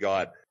then we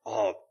got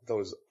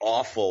those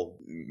awful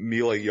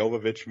Mila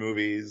Jovovich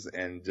movies,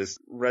 and just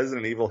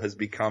Resident Evil has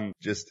become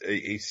just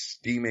a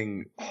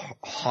steaming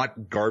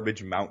hot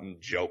garbage mountain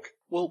joke.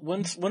 Well,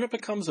 when it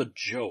becomes a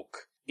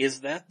joke,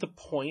 is that the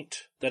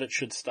point that it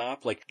should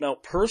stop? Like, now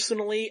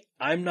personally,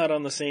 I'm not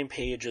on the same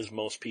page as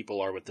most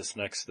people are with this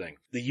next thing.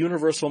 The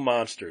Universal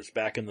monsters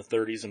back in the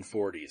 30s and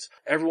 40s.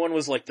 Everyone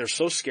was like, they're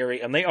so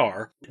scary, and they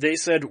are. They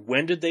said,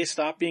 when did they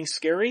stop being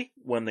scary?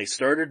 When they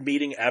started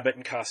meeting Abbott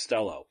and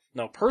Costello.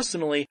 Now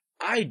personally,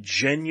 I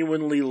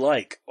genuinely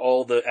like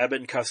all the Abbott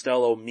and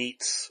Costello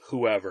meets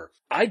whoever.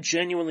 I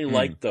genuinely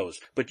like those.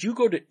 But you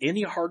go to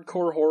any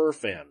hardcore horror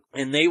fan,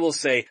 and they will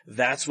say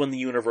that's when the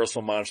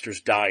Universal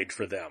monsters died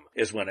for them,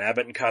 is when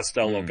Abbott and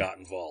Costello got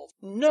involved.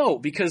 No,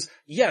 because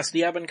yes,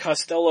 the Abbott and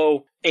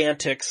Costello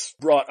antics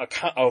brought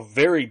a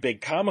very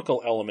big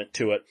comical element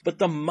to it, but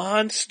the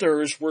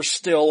monsters were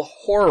still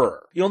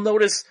horror. You'll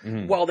notice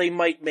while they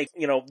might make,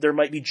 there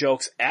might be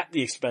jokes at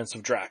the expense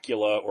of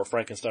Dracula or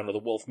Frankenstein or the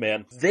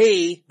Wolfman,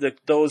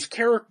 those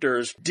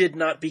characters did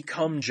not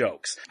become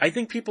jokes. I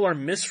think people are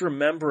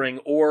misremembering,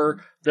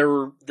 or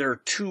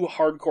they're too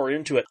hardcore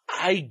into it.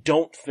 I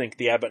don't think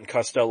the Abbott and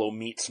Costello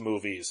meets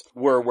movies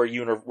where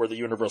the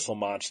Universal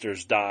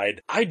monsters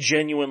died. I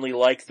genuinely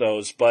like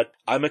those, but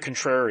I'm a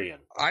contrarian.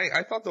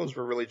 I thought those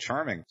were really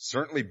charming.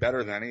 Certainly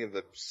better than any of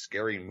the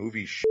scary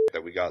movie shit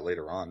that we got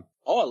later on.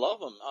 Oh, I love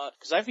them.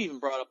 Cause I've even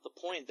brought up the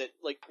point that,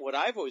 like, what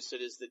I've always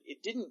said is that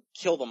it didn't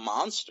kill the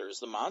monsters.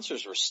 The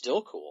monsters were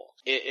still cool.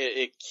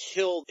 It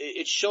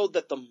showed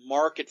that the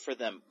market for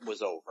them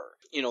was over.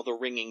 The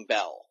ringing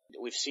bell.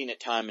 We've seen it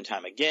time and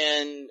time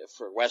again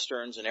for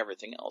Westerns and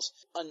everything else.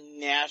 A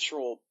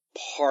natural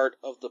part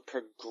of the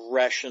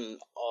progression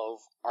of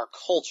our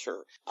culture.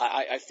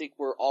 I think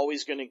we're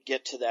always going to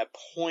get to that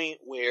point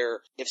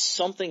where if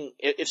something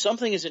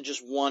isn't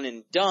just one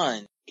and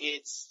done,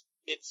 it's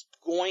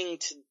going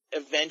to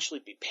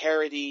eventually be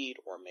parodied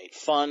or made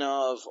fun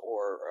of,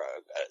 or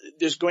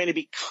there's going to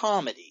be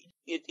comedy.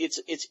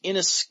 It's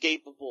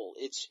inescapable.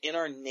 It's in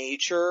our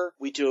nature.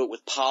 We do it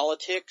with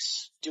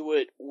politics, do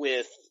it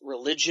with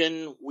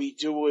religion, we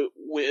do it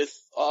with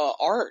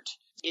art.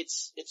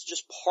 It's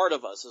just part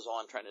of us is all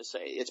I'm trying to say.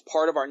 It's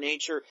part of our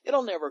nature.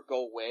 It'll never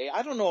go away.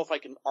 I don't know if I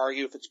can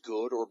argue if it's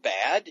good or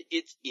bad.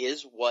 It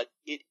is what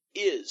it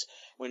is.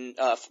 When,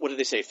 what do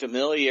they say?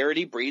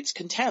 Familiarity breeds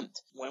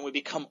contempt. When we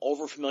become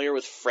overfamiliar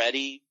with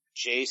Freddy,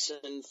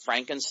 Jason,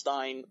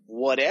 Frankenstein,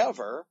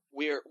 whatever,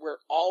 we're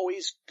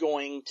always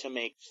going to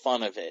make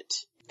fun of it.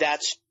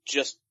 That's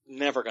just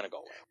never gonna go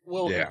away.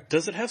 Well, yeah.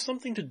 Does it have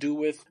something to do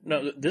with,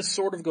 no, this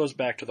sort of goes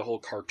back to the whole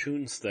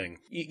cartoons thing.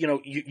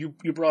 You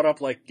brought up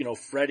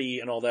Freddy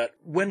and all that.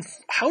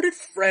 How did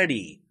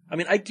Freddy,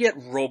 I get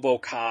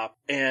RoboCop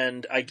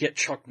and I get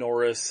Chuck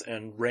Norris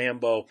and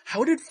Rambo.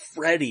 How did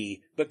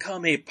Freddy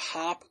become a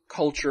pop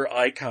culture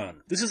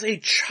icon? This is a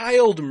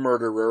child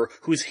murderer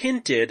who's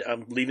hinted,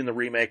 I'm leaving the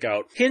remake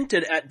out,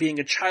 hinted at being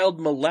a child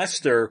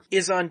molester,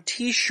 is on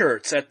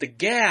t-shirts at the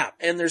Gap,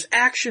 and there's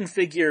action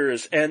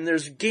figures, and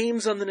there's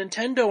games on the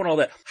Nintendo and all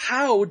that.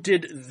 How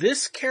did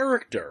this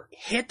character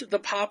hit the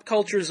pop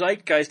culture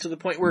zeitgeist to the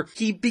point where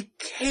he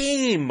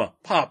became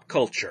pop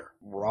culture?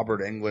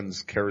 Robert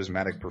Englund's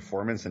charismatic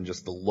performance and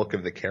just the look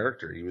of the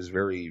character. He was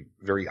very,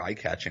 very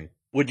eye-catching.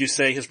 Would you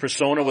say his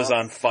persona was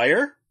on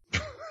fire?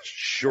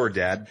 Sure,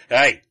 Dad.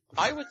 Hey.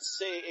 I would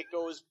say it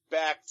goes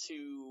back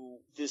to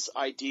this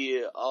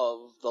idea of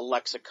the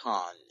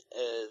lexicon,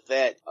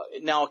 that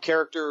now a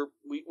character,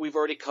 we've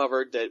already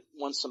covered that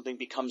once something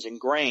becomes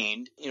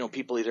ingrained,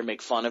 people either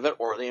make fun of it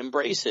or they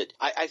embrace it.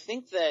 I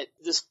think that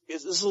this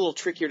is a little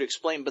trickier to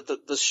explain, but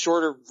the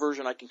shorter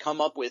version I can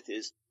come up with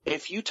is,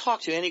 if you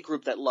talk to any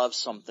group that loves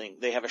something,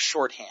 they have a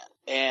shorthand.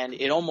 And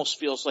it almost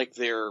feels like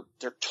they're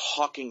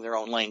talking their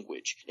own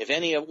language. If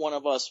any of one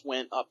of us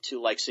went up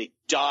to, like, say,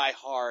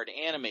 die-hard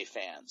anime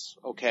fans,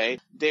 okay,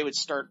 they would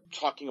start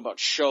talking about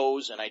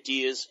shows and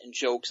ideas and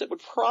jokes that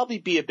would probably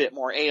be a bit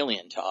more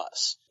alien to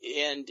us.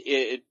 And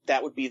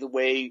that would be the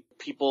way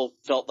people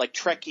felt like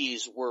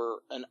Trekkies were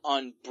an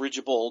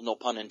unbridgeable, no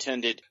pun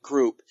intended,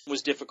 group,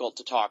 was difficult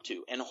to talk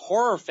to. And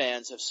horror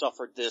fans have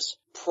suffered this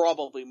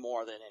probably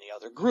more than any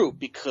other group,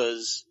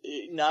 because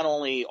not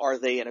only are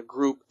they in a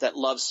group that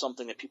loves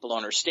something that people don't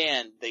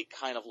understand, they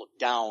kind of look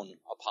down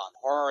upon.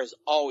 Horror has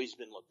always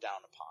been looked down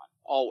upon.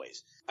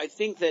 Always. I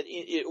think that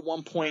at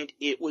one point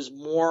it was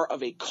more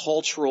of a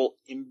cultural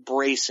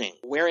embracing.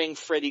 Wearing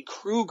Freddy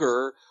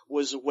Krueger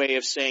was a way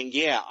of saying,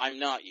 yeah, I'm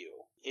not you.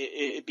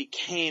 It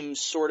became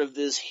sort of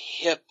this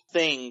hip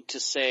thing to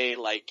say,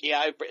 like,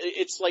 yeah,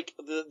 it's like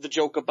the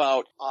joke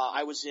about,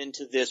 I was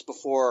into this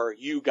before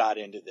you got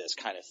into this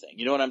kind of thing.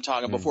 You know what I'm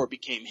talking about? Before it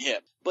became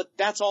hip. But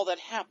that's all that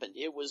happened.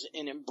 It was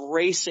an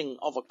embracing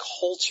of a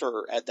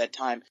culture at that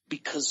time,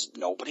 because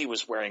nobody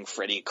was wearing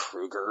Freddy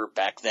Krueger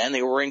back then.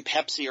 They were wearing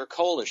Pepsi or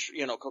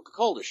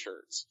Coca-Cola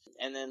shirts.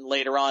 And then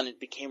later on it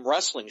became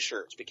wrestling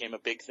shirts, became a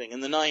big thing in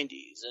the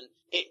 90s. And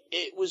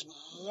it was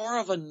more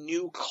of a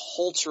new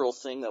cultural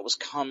thing that was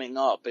coming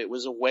up. It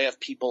was a way of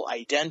people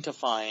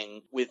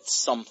identifying with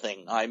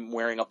something. I'm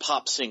wearing a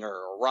pop singer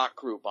or rock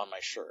group on my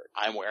shirt.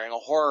 I'm wearing a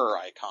horror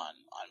icon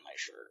on my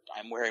shirt.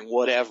 I'm wearing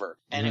whatever.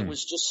 And it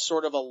was just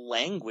sort of a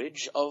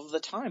language of the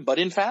time, but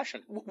in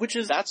fashion. Which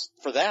is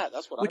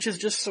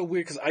just so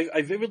weird, because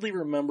I vividly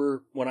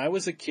remember when I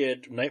was a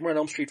kid, Nightmare on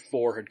Elm Street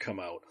 4 had come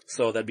out.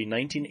 So that'd be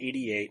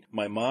 1988.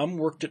 My mom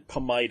worked at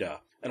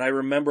Pomida. And I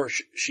remember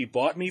she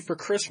bought me for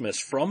Christmas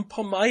from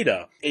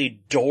Pomida a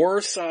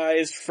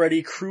door-sized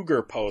Freddy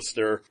Krueger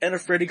poster and a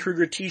Freddy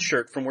Krueger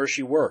t-shirt from where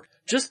she worked.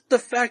 Just the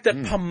fact that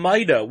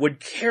Pomida would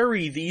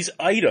carry these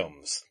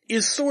items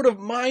is sort of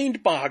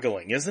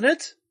mind-boggling, isn't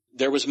it?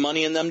 There was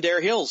money in them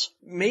Dare Hills.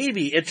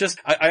 Maybe. It just,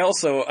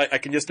 I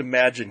can just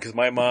imagine, because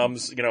my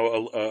mom's,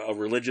 a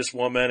religious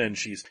woman, and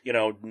she's,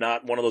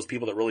 not one of those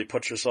people that really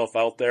puts herself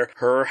out there.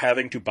 Her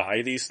having to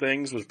buy these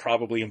things was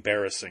probably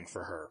embarrassing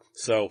for her.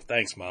 So,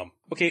 thanks, Mom.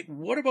 Okay,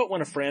 what about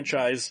when a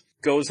franchise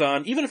goes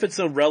on, even if it's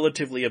a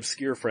relatively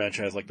obscure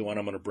franchise like the one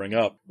I'm going to bring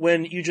up,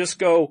 when you just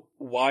go,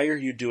 why are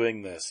you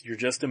doing this? You're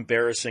just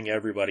embarrassing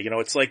everybody.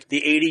 It's like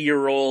the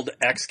 80-year-old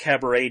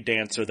ex-cabaret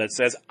dancer that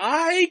says,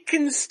 I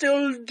can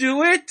still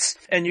do it.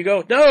 And you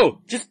go,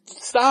 no, just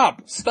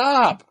stop.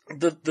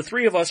 The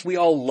three of us, we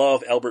all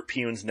love Albert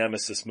Pune's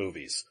Nemesis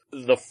movies.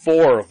 The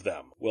 4 of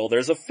them. Well,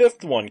 there's a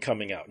 5th one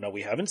coming out. Now,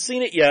 we haven't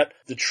seen it yet.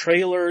 The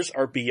trailers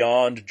are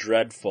beyond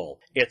dreadful.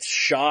 It's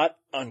shot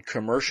on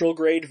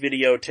commercial-grade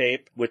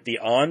videotape with the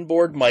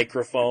onboard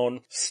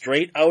microphone,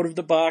 straight out of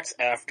the box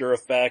After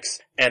Effects,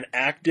 and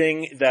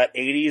acting that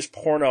 80s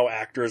porno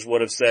actors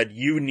would have said,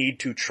 you need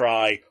to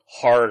try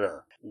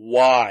harder.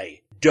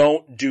 Why?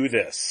 Don't do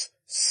this.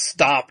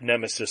 Stop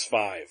Nemesis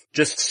 5.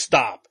 Just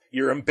stop.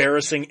 You're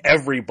embarrassing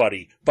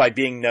everybody by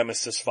being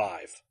Nemesis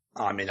 5.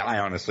 I mean, I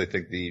honestly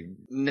think the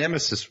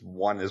Nemesis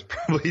 1 is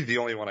probably the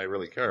only one I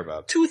really care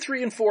about. 2,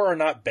 3, and 4 are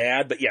not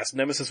bad, but yes,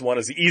 Nemesis 1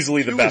 is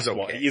easily the best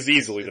one. Is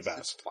easily the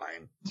best. It's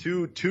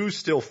fine. 2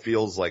 still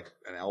feels like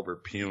an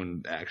Albert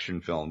Pune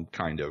action film,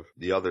 kind of.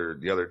 The other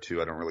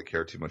 2 I don't really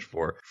care too much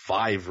for.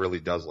 5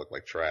 really does look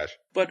like trash.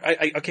 But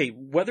okay,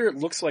 whether it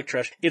looks like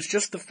trash, it's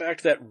just the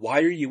fact that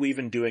why are you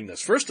even doing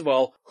this? First of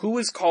all, who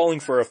is calling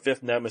for a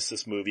 5th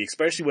Nemesis movie,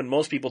 especially when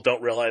most people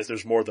don't realize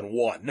there's more than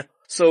one?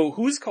 So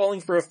who's calling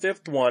for a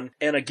 5th one?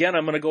 And again,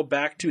 I'm going to go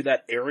back to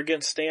that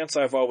arrogant stance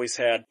I've always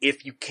had.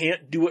 If you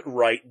can't do it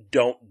right,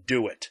 don't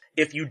do it.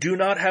 If you do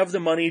not have the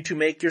money to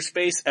make your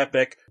space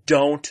epic,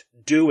 don't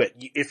do it.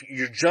 If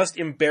you're just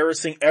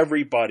embarrassing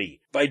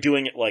everybody by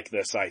doing it like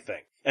this, I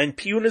think. And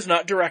Pune is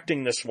not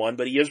directing this one,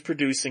 but he is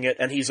producing it,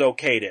 and he's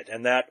okayed it,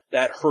 and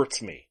that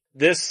hurts me.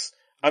 This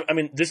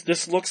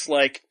looks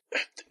like,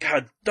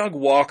 God, Doug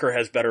Walker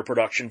has better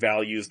production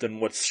values than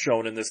what's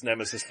shown in this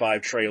Nemesis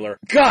 5 trailer.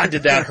 God,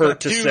 did that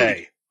hurt to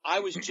say.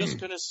 I was just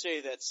gonna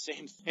say that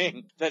same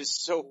thing. That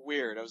is so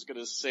weird. I was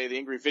gonna say the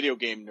Angry Video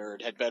Game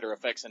Nerd had better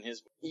effects than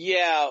his.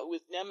 Yeah,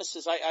 with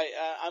Nemesis,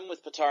 I'm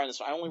with Pitar on this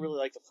one. I only really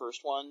like the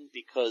first one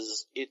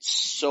because it's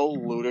so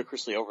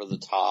ludicrously over the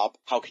top.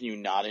 How can you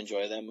not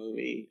enjoy that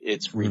movie?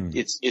 It's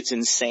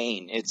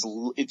insane.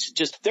 It's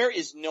just, there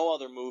is no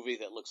other movie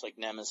that looks like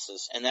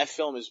Nemesis, and that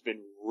film has been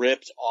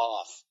ripped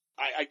off.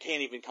 I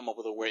can't even come up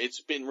with a word.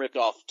 It's been ripped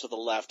off to the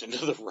left and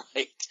to the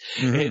right.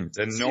 And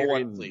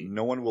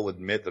no one will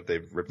admit that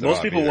they've ripped it off.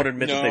 Most people won't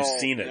admit that they've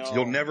seen it. No.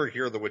 You'll never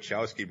hear the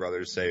Wachowski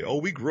brothers say, "Oh,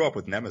 we grew up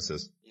with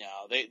Nemesis."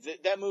 No,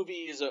 that movie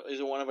is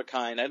a one of a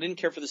kind. I didn't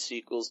care for the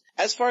sequels.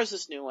 As far as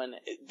this new one,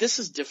 this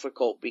is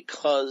difficult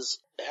because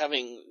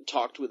having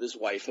talked with his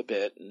wife a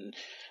bit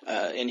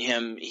and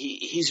him,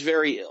 he's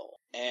very ill.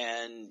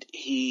 And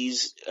he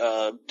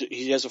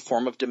has a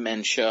form of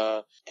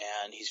dementia,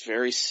 and he's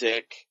very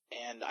sick,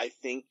 and I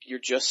think you're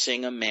just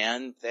seeing a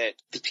man that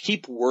to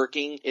keep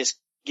working is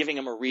giving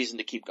him a reason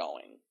to keep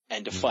going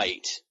and to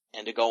fight.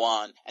 and to go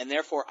on. And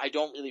therefore, I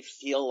don't really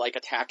feel like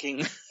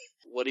attacking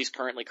what he's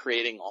currently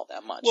creating all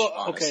that much, well,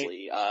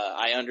 honestly. okay.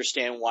 I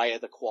understand why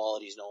the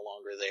quality's no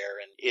longer there,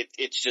 and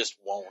it just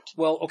won't.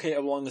 Well, okay,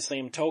 along the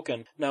same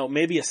token, now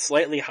maybe a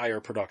slightly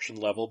higher production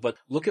level, but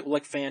look at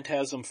like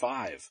Phantasm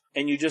 5,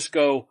 and you just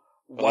go,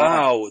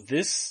 wow,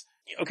 this...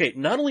 Okay,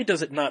 not only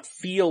does it not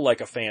feel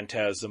like a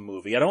Phantasm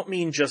movie, I don't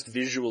mean just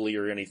visually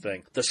or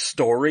anything. The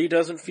story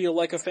doesn't feel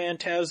like a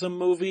Phantasm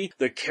movie.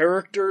 The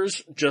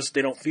characters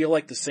they don't feel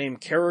like the same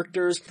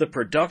characters. The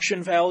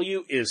production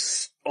value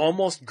is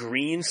almost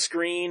green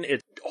screen.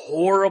 It's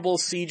horrible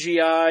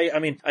CGI. I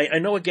mean, I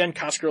know again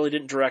Coscarelli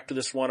didn't direct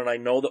this one, and I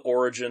know the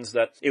origins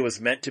that it was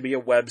meant to be a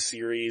web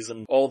series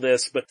and all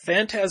this, but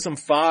Phantasm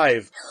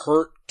 5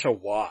 hurt to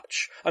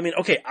watch. I mean,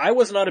 okay, I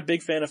was not a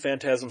big fan of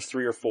Phantasms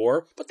 3 or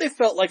 4, but they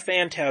felt like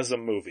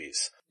Phantasm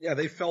movies. Yeah,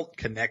 they felt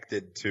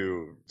connected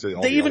to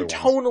all they the even other ones.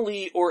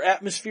 tonally or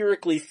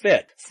atmospherically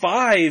fit.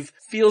 5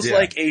 feels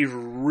like a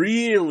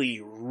really,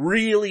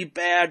 really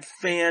bad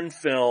fan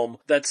film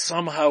that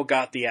somehow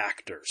got the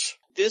actors.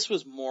 This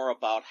was more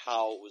about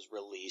how it was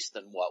released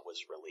than what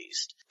was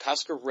released.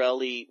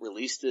 Coscarelli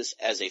released this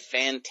as a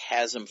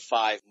Phantasm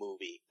 5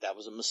 movie. That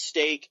was a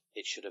mistake.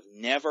 It should have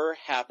never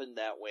happened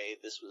that way.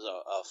 This was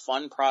a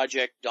fun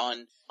project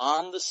done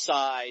on the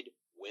side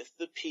with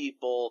the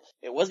people.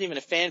 It wasn't even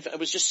a fan film. It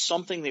was just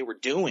something they were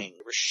doing.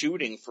 They were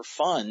shooting for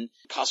fun.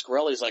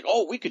 Coscarelli's like,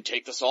 oh, we could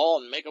take this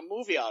all and make a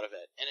movie out of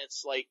it. And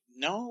it's like,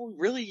 no,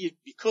 really, you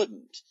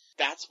couldn't.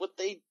 That's what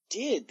they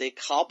did. They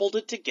cobbled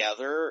it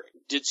together,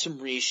 did some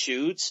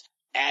reshoots,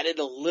 added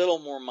a little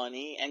more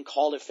money, and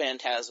called it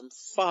Phantasm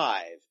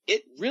 5.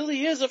 It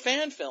really is a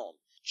fan film.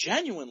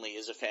 Genuinely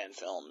is a fan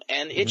film,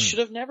 and it should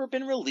have never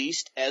been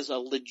released as a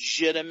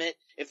legitimate...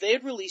 If they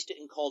had released it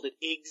and called it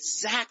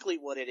exactly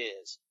what it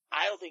is,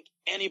 I don't think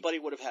anybody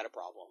would have had a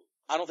problem.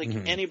 I don't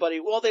think anybody,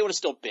 well, they would have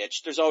still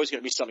bitched. There's always going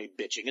to be somebody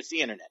bitching. It's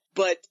the internet.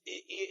 But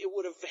it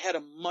would have had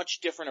a much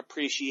different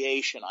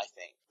appreciation, I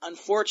think.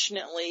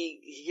 Unfortunately,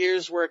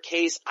 here's where a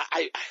case,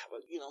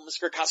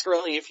 Mr.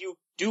 Coscarelli, if you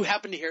do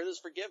happen to hear this,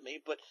 forgive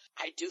me, but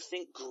I do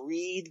think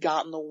greed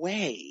got in the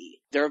way.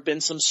 There have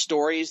been some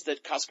stories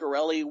that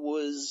Coscarelli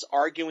was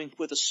arguing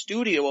with a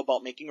studio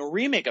about making a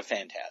remake of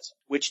Phantasm,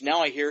 which now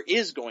I hear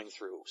is going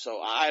through. So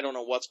I don't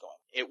know what's going on.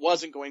 It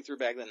wasn't going through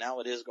back then, now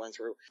it is going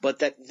through. But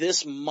that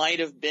this might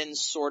have been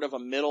sort of a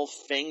middle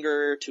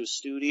finger to a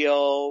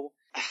studio.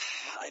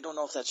 I don't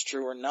know if that's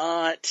true or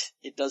not.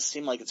 It does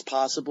seem like it's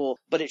possible,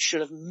 but it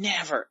should have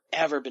never,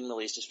 ever been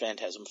released as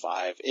Phantasm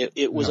 5.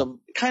 It was a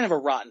kind of a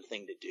rotten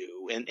thing to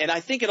do. And I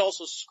think it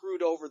also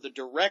screwed over the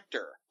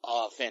director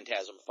of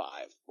Phantasm 5,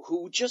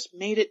 who just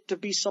made it to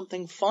be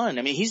something fun.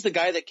 I mean, he's the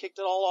guy that kicked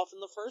it all off in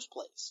the first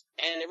place.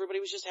 And everybody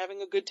was just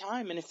having a good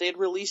time. And if they had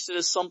released it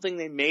as something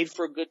they made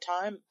for a good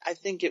time, I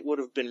think it would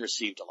have been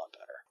received a lot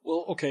better.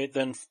 Well, okay,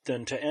 then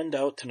to end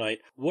out tonight,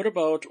 what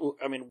about,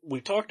 I mean, we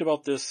talked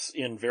about this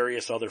in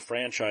various other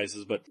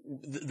franchises, but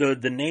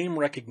the name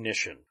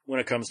recognition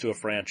when it comes to a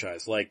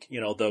franchise, like,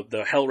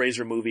 the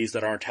Hellraiser movies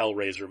that aren't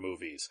Hellraiser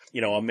movies,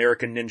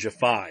 American Ninja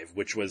 5,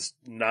 which was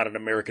not an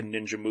American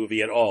Ninja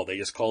movie at all. They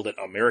just called it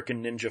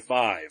American Ninja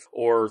 5,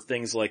 or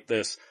things like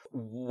this.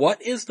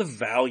 What is the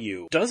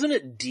value? Doesn't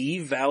it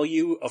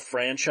devalue a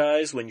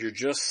franchise when you're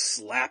just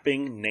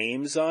slapping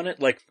names on it?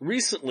 Like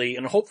recently,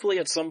 and hopefully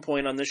at some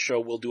point on this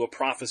show we'll do a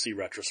Prophecy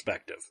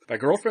retrospective. My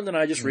girlfriend and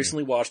I just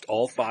recently watched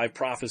all 5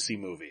 Prophecy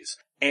movies.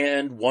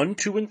 And 1,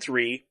 2, and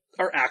 3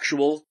 are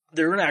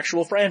they're an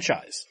actual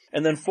franchise.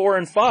 And then 4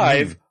 and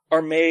 5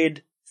 are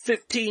made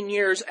 15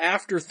 years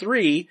after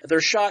 3.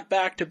 They're shot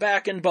back to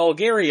back in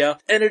Bulgaria,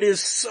 and it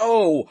is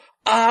so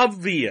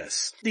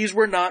obvious these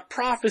were not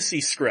Prophecy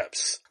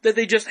scripts, that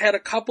they just had a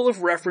couple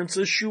of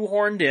references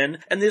shoehorned in,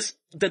 and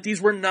that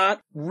these were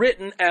not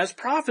written as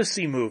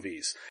Prophecy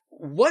movies.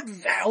 What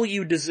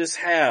value does this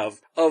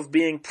have of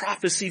being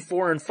Prophecy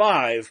 4 and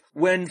 5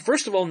 when,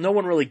 first of all, no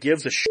one really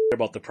gives a shit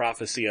about the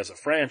Prophecy as a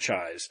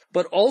franchise,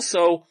 but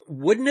also,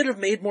 wouldn't it have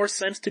made more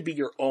sense to be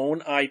your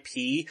own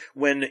IP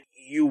when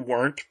you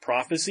weren't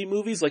Prophecy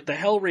movies, like the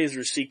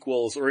Hellraiser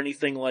sequels or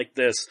anything like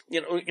this?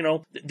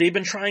 They've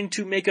been trying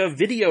to make a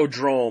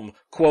Videodrome,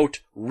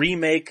 quote,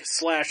 remake /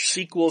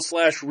 sequel /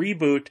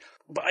 reboot.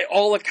 By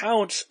all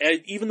accounts,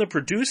 even the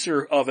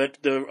producer of it,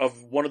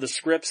 of one of the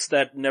scripts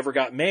that never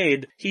got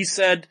made, he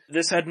said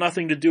this had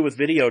nothing to do with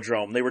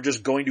Videodrome. They were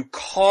just going to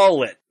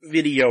call it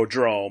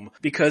Videodrome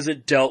because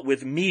it dealt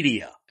with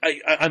media.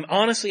 I'm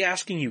honestly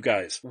asking you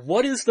guys,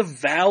 what is the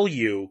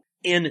value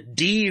in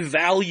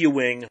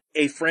devaluing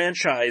a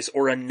franchise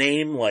or a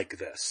name like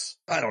this?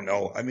 I don't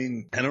know. I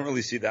mean, I don't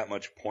really see that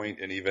much point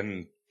in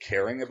even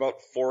caring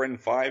about 4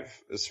 and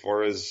 5 as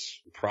far as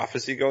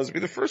Prophecy goes. I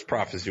mean, the first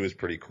Prophecy was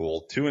pretty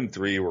cool. 2 and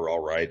 3 were all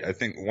right. I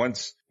think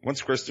once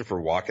once Christopher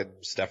Walken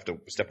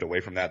stepped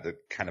away from that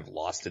kind of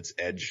lost its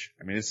edge.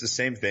 I mean, it's the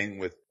same thing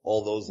with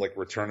all those like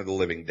Return of the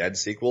Living Dead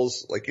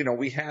sequels. Like, you know,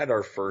 we had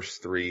our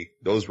first 3.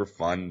 Those were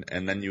fun.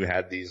 And then you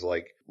had these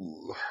like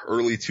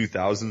early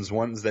 2000s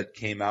ones that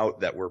came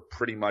out that were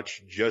pretty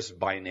much just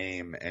by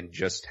name and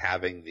just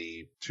having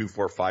the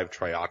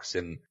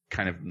 2,4,5-trioxin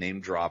kind of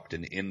name dropped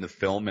in the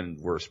film. And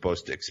we're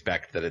supposed to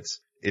expect that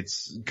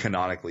it's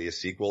canonically a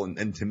sequel.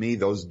 And to me,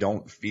 those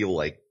don't feel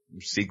like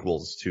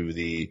sequels to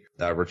the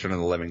Return of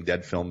the Living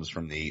Dead films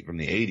from the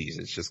 80s.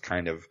 It's just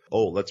kind of,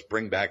 oh, let's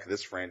bring back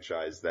this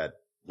franchise that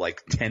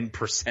like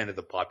 10% of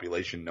the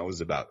population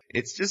knows about.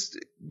 It's just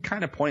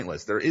kind of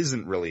pointless. There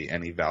isn't really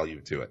any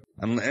value to it.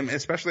 And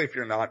especially if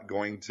you're not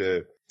going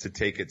to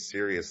take it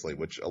seriously,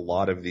 which a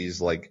lot of these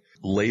like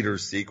later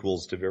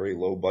sequels to very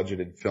low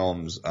budgeted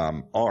films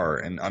are.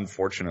 And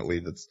unfortunately,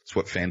 that's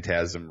what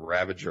Phantasm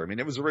Ravager. I mean,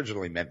 it was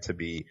originally meant to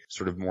be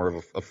sort of more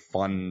of a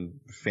fun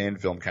fan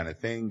film kind of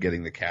thing,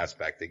 getting the cast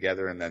back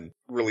together, and then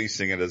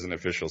releasing it as an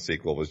official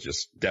sequel was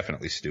just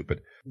definitely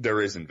stupid.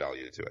 There isn't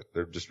value to it.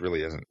 There just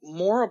really isn't.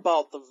 More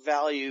about the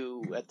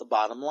value at the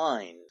bottom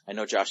line. I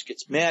know Josh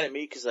gets mad at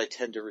me because I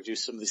tend to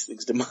reduce some of these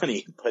things to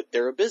money, but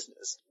they're a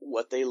business.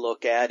 What they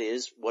look at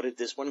is, what did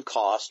this one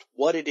cost?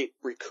 What did it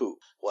recoup?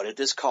 What did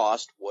this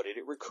cost? What did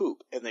it recoup?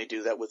 And they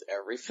do that with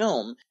every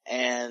film.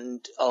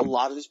 And a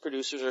lot of these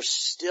producers are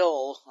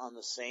still on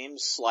the same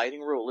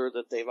sliding ruler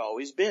that they've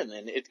always been.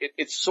 And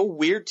it's so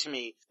weird to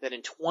me that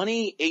in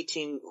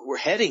 2018, we're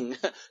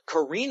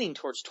careening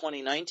towards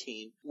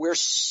 2019, we're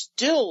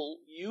still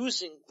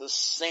using the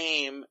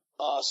same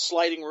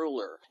sliding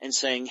ruler and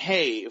saying,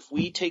 hey, if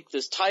we take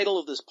this title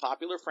of this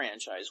popular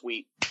franchise,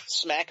 we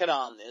smack it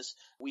on this,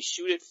 we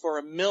shoot it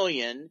for $1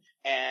 million,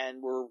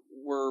 and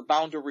we're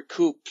bound to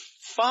recoup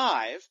 $5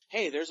 million.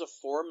 Hey, there's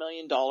a $4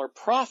 million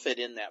profit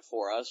in that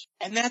for us,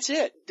 and that's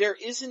it. There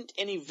isn't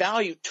any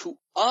value to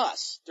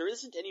us. There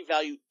isn't any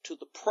value to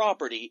the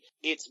property.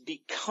 It's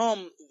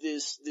become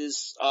this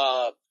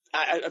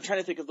I'm trying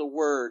to think of the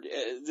word,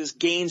 this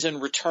gains and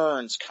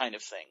returns kind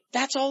of thing.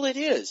 That's all it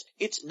is.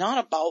 It's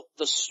not about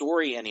the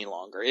story any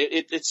longer.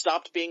 It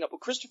stopped being up.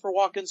 Christopher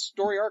Walken's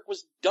story arc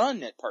was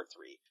done at part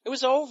 3. It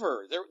was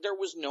over. There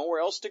was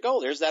nowhere else to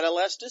go. There's that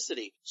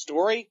elasticity.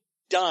 Story,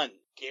 done.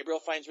 Gabriel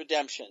finds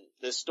redemption.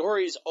 The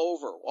story's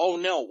over. Oh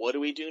no, what do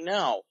we do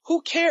now?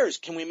 Who cares?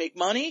 Can we make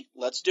money?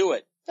 Let's do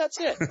it. That's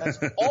it. That's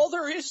all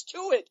there is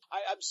to it.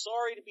 I'm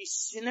sorry to be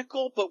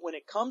cynical, but when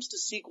it comes to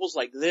sequels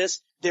like this,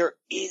 there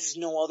is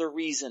no other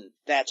reason.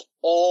 That's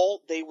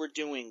all they were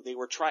doing. They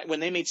were trying,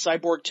 when they made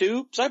Cyborg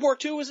 2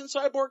 wasn't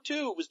Cyborg 2.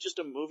 It was just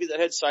a movie that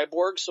had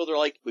cyborgs, so they're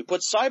like, we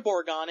put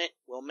Cyborg on it,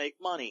 we'll make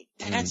money.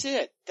 That's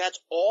it. That's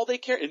all they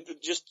care.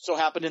 It just so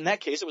happened in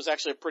that case, it was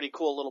actually a pretty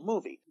cool little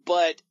movie.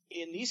 But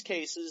in these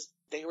cases,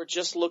 they were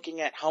just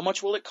looking at how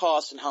much will it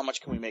cost and how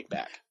much can we make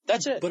back.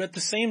 That's it. But at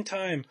the same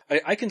time,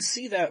 I can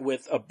see that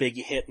with a big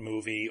hit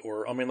movie,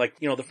 or, I mean, like,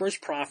 you know, the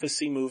first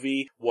Prophecy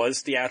movie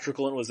was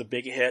theatrical and was a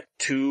big hit.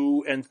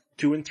 2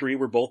 and 3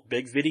 were both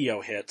big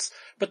video hits.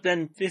 But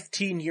then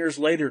 15 years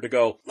later to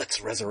go, let's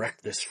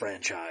resurrect this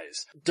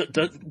franchise.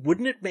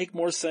 Wouldn't it make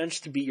more sense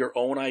to be your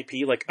own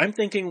IP? Like, I'm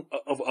thinking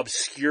of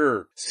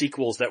obscure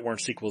sequels that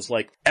weren't sequels,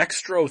 like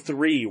Extro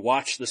 3,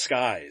 Watch the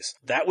Skies.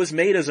 That was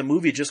made as a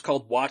movie just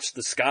called Watch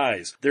the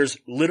Skies. There's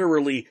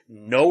literally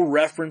no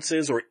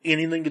references or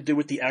anything to do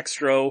with the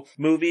Extro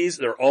movies.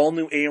 They're all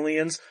new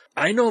aliens.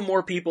 I know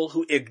more people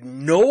who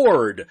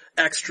ignored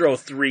Extro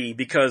 3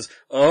 because,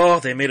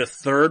 they made a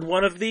third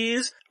one of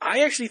these.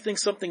 I actually think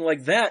something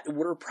like that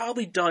would have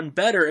probably done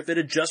better if it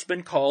had just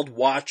been called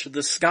Watch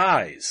the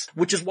Skies.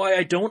 Which is why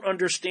I don't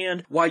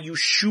understand why you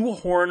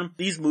shoehorn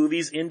these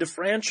movies into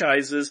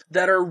franchises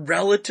that are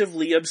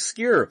relatively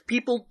obscure.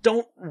 People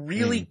don't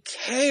really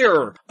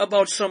care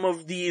about some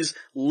of these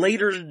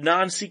later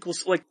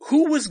non-sequels. Like,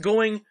 who was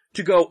going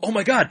to go, oh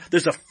my god,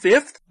 there's a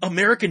 5th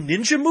American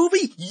Ninja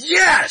movie?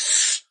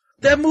 Yes!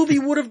 That movie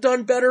would have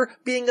done better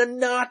being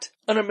not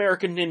an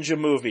American Ninja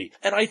movie.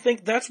 And I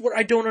think that's what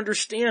I don't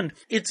understand.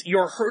 It's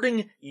you're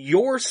hurting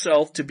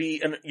yourself to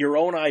be your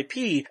own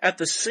IP at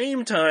the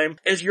same time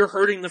as you're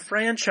hurting the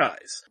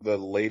franchise. The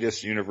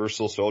latest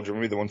Universal Soldier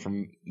movie, the one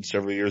from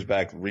several years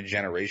back,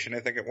 Regeneration,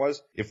 I think it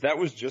was. If that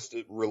was just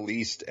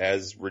released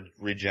as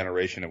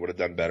Regeneration, it would have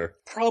done better.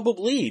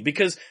 Probably,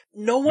 because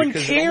no one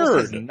cared. It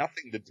almost has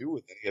nothing to do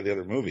with any of the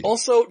other movies.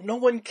 Also, no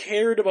one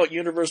cared about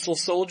Universal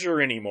Soldier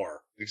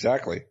anymore.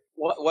 Exactly.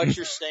 What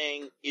you're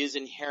saying is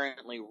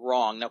inherently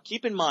wrong. Now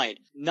keep in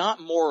mind,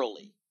 not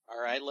morally.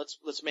 Alright,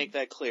 let's make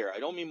that clear. I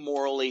don't mean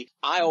morally.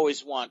 I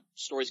always want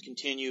stories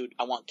continued.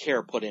 I want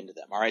care put into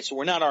them. Alright, so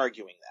we're not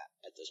arguing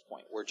that at this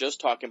point. We're just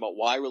talking about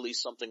why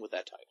release something with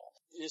that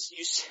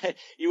title.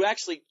 You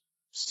actually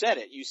said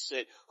it. You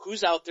said,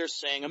 who's out there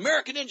saying,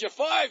 American Ninja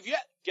 5? Yeah,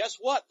 guess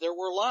what? There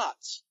were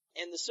lots.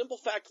 And the simple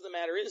fact of the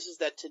matter is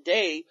that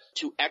today,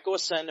 to echo a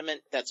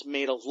sentiment that's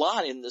made a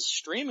lot in the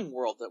streaming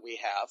world that we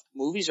have,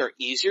 movies are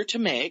easier to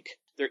make,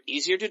 they're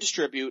easier to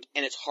distribute,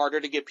 and it's harder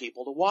to get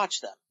people to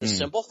watch them. The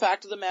simple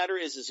fact of the matter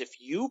is if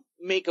you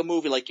make a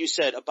movie, like you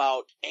said,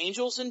 about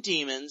angels and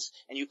demons,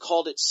 and you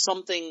called it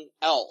something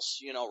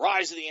else,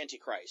 Rise of the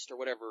Antichrist, or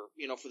whatever,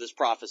 for this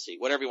prophecy,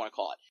 whatever you want to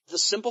call it. The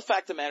simple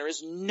fact of the matter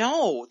is,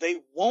 no, they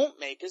won't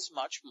make as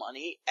much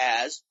money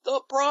as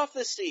the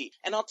prophecy.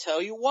 And I'll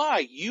tell you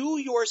why. You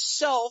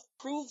yourself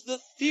proved the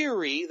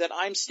theory that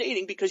I'm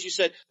stating because you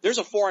said, there's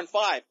a 4 and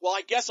 5. Well,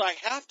 I guess I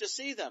have to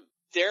see them.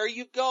 There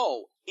you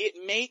go. It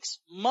makes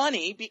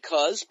money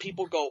because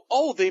people go,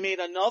 oh, they made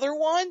another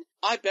one?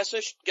 I guess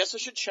I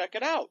should check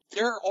it out.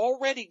 They're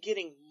already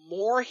getting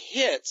more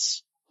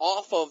hits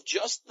off of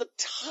just the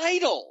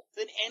title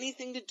than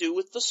anything to do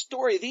with the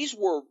story. These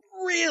were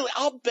really,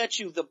 I'll bet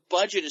you the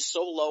budget is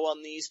so low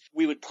on these,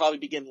 we would probably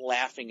begin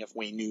laughing if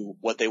we knew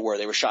what they were.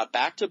 They were shot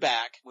back to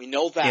back. We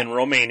know that. In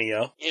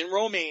Romania,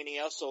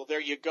 so there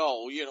you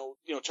go.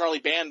 Charlie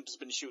Band's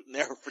been shooting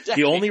there for decades.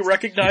 The only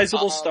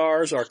recognizable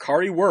stars are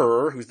Kari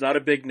Wuhrer, who's not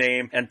a big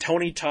name, and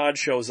Tony Todd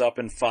shows up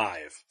in 5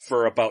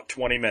 for about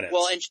 20 minutes.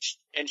 Well,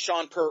 and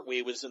Sean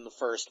Pertwee was in the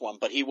first one,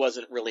 but he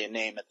wasn't really a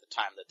name at the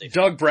time that they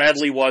Doug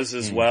Bradley was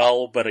as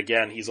well, but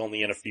again, he's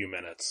only in a few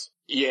minutes.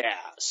 Yeah,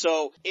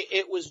 so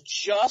it was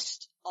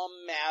just a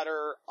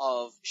matter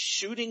of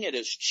shooting it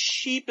as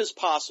cheap as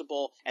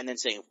possible and then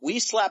saying, if we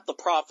slap the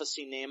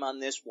prophecy name on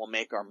this, we'll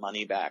make our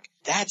money back.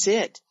 That's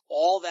it.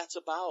 All that's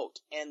about.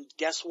 And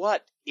guess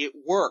what? It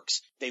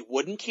works. They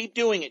wouldn't keep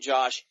doing it,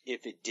 Josh,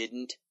 if it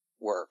didn't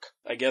work.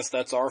 I guess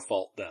that's our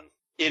fault then.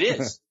 It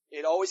is.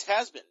 It always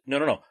has been.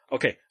 No.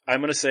 Okay, I'm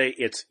gonna say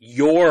it's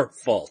your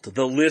fault,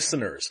 the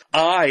listeners.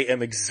 I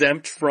am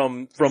exempt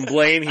from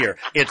blame here.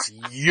 It's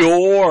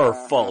your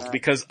fault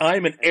because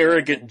I'm an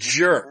arrogant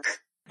jerk.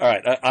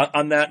 Alright,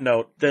 on that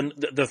note, then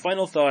the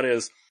final thought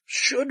is,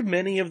 should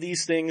many of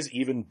these things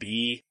even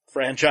be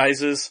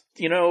franchises?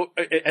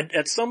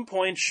 At some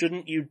point,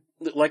 shouldn't you,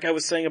 like I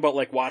was saying about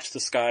like Watch the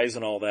Skies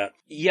and all that,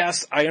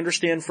 yes, I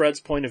understand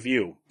Fred's point of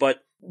view,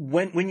 but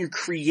when you're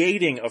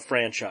creating a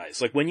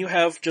franchise, like when you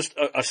have just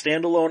a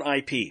standalone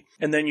IP,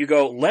 and then you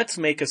go, let's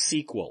make a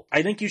sequel,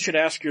 I think you should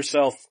ask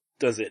yourself,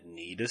 does it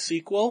need a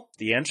sequel?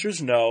 The answer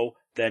is no,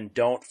 then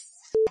don't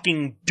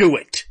fucking do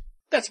it.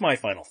 That's my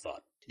final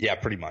thought. Yeah,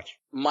 pretty much.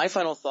 My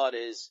final thought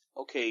is,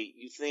 okay,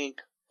 you think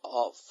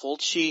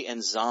Fulci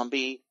and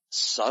Zombie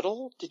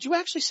subtle? Did you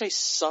actually say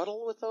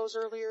subtle with those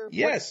earlier?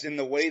 Yes, in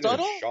the way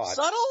that it's shot.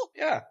 Subtle?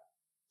 Yeah.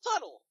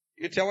 Subtle.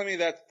 You're telling me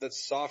that the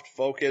soft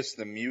focus,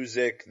 the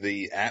music,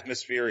 the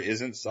atmosphere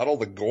isn't subtle?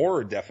 The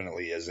gore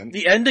definitely isn't.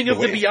 The ending of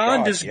The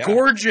Beyond is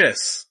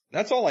gorgeous.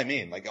 That's all I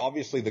mean. Like,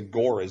 obviously the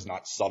gore is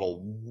not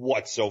subtle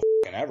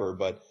whatsoever,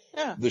 but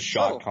the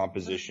shot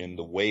composition,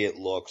 the way it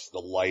looks,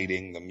 the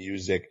lighting, the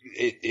music,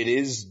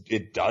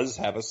 it does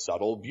have a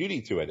subtle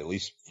beauty to it. At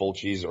least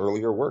Fulci's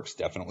earlier works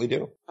definitely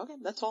do. Okay,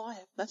 that's all I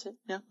have. That's it.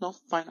 Yeah, no,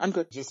 fine. I'm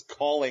good. Just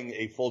calling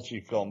a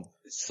Fulci film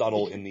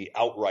subtle in the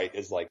outright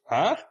is like,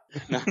 huh?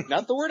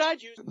 Not the word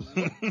I'd use.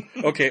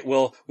 Okay,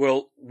 well,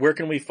 where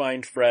can we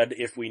find Fred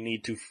if we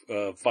need to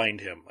find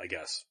him, I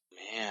guess?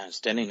 Man,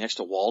 standing next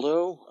to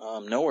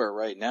Waldo? Nowhere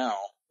right now.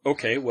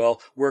 Okay,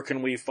 well, where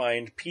can we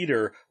find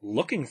Peter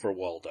looking for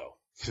Waldo?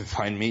 To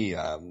find me,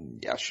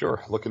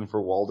 sure. Looking for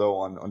Waldo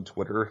on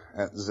Twitter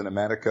at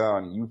Cinematica,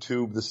 on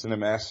YouTube, The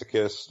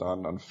Cinemasochist,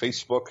 on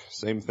Facebook,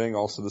 same thing,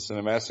 also The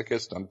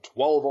Cinemasochist, on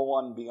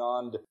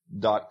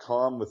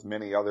 1201beyond.com with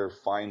many other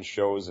fine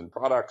shows and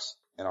products,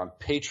 and on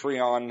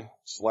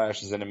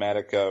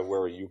Patreon/Cinematica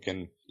where you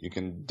can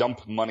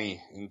dump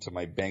money into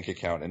my bank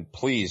account, and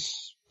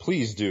please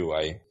do.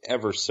 I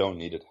ever so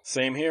need it.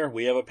 Same here.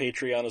 We have a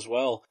Patreon as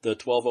well. The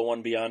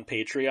 1201 Beyond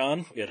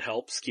Patreon. It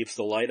helps, keeps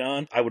the light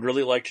on. I would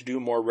really like to do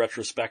more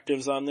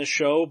retrospectives on this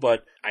show,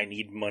 but I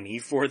need money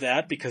for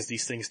that because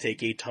these things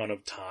take a ton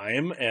of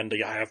time and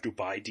I have to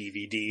buy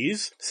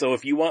DVDs. So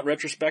if you want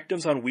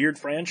retrospectives on weird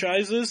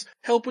franchises,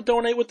 help with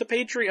donate with the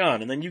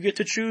Patreon and then you get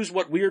to choose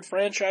what weird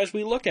franchise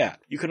we look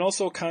at. You can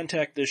also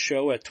contact this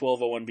show at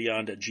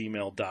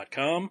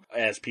 1201beyond@gmail.com.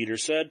 As Peter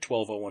said,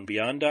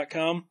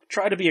 1201beyond.com.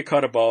 Try to be a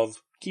cut above.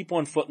 Keep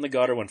one foot in the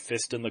gutter, one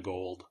fist in the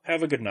gold.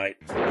 Have a good night.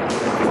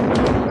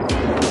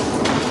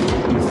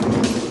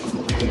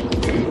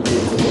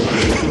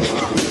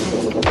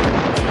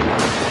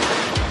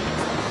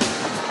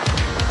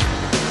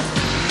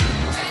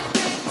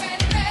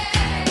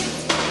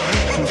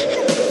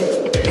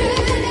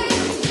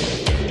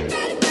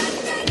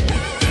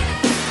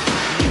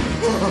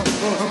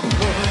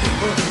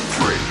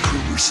 Fred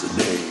Krueger's the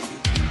name,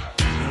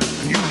 and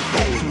you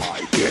know my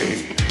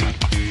game.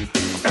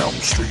 Elm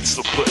Street's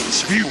the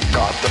place. If you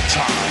got the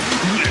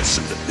time,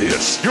 listen to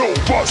this. You'll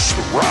bust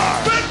the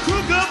rhyme. Fred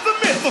Krueger the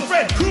myth, or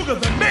Fred Krueger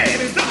the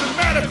man. It doesn't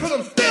matter cause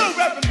I'm still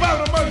rapping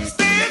about him,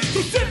 understand?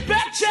 So sit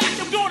back, check,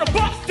 I'm gonna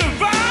bust the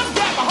rhyme.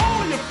 Grab a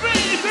hold of your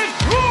face,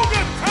 it's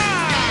Krueger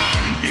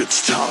time.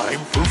 It's time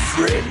for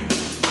Freddy.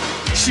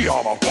 See,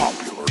 I'm a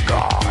popular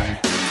guy.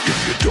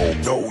 If you don't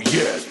know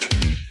yet,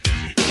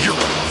 you're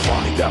gonna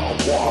find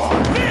out why.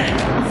 Man,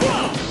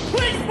 from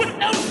place with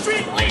no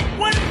street late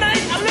one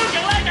night, I'm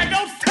looking like a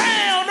ghost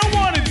town, no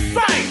one in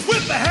sight.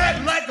 With the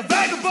headlight.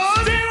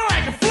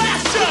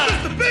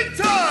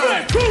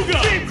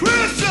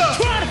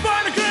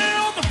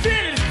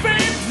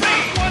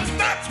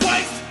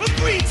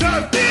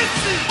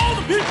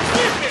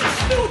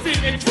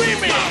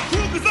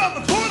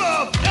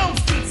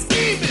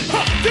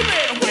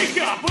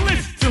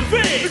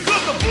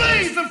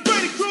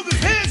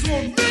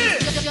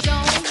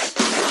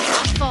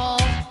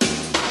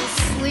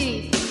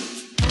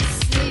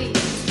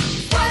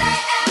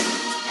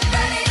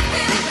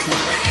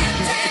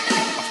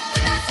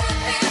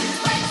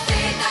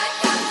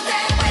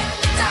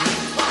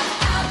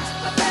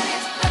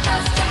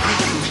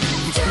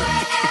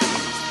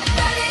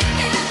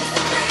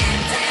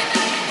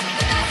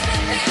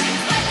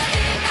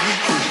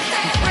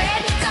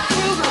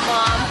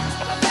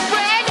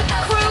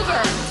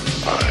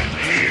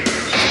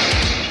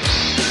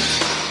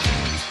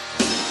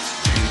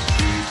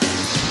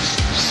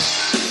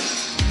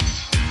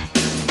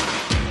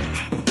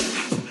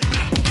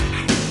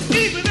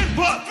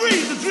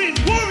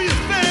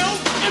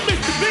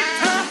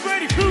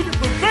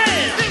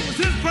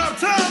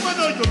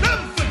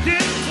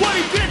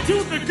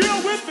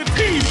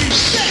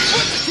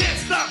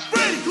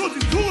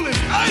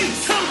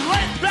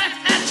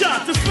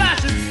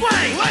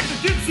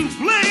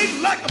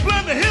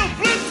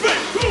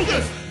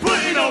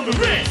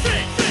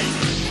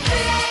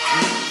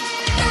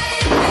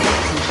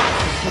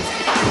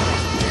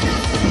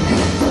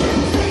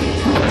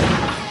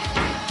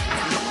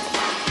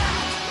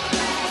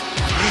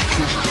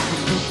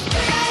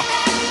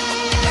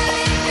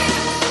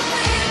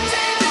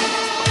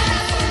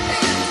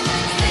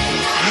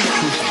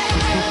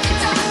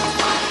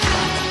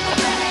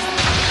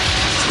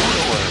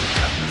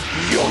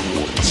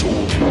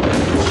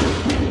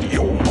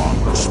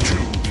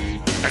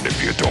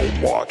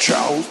 watch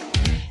out,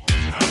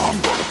 I'm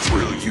gonna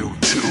thrill you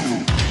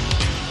too.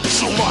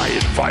 So my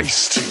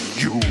advice to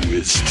you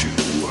is to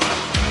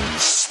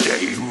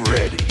stay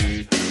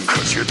ready,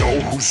 'cause you know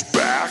who's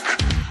back?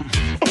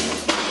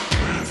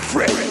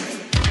 Freddy.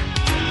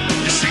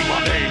 You see,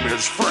 my name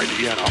is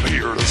Freddy, and I'm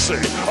here to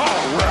say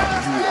I'll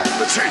wrap you up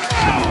and take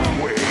you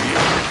away.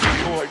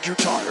 Feel like you're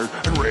tired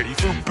and ready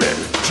for bed.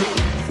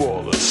 Don't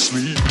fall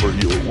asleep or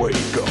you'll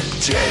wake up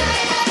dead.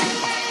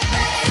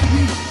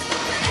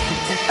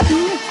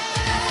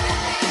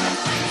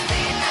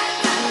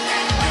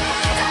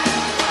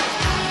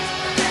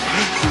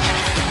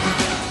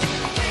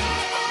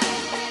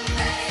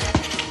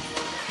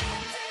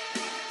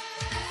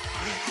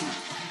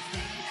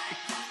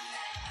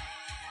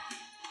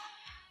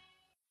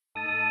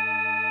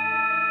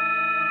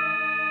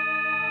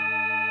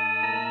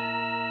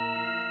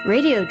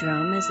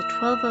 Radiodrome is a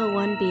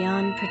 1201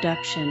 Beyond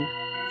production.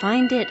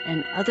 Find it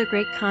and other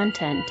great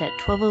content at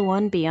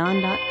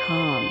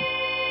 1201beyond.com.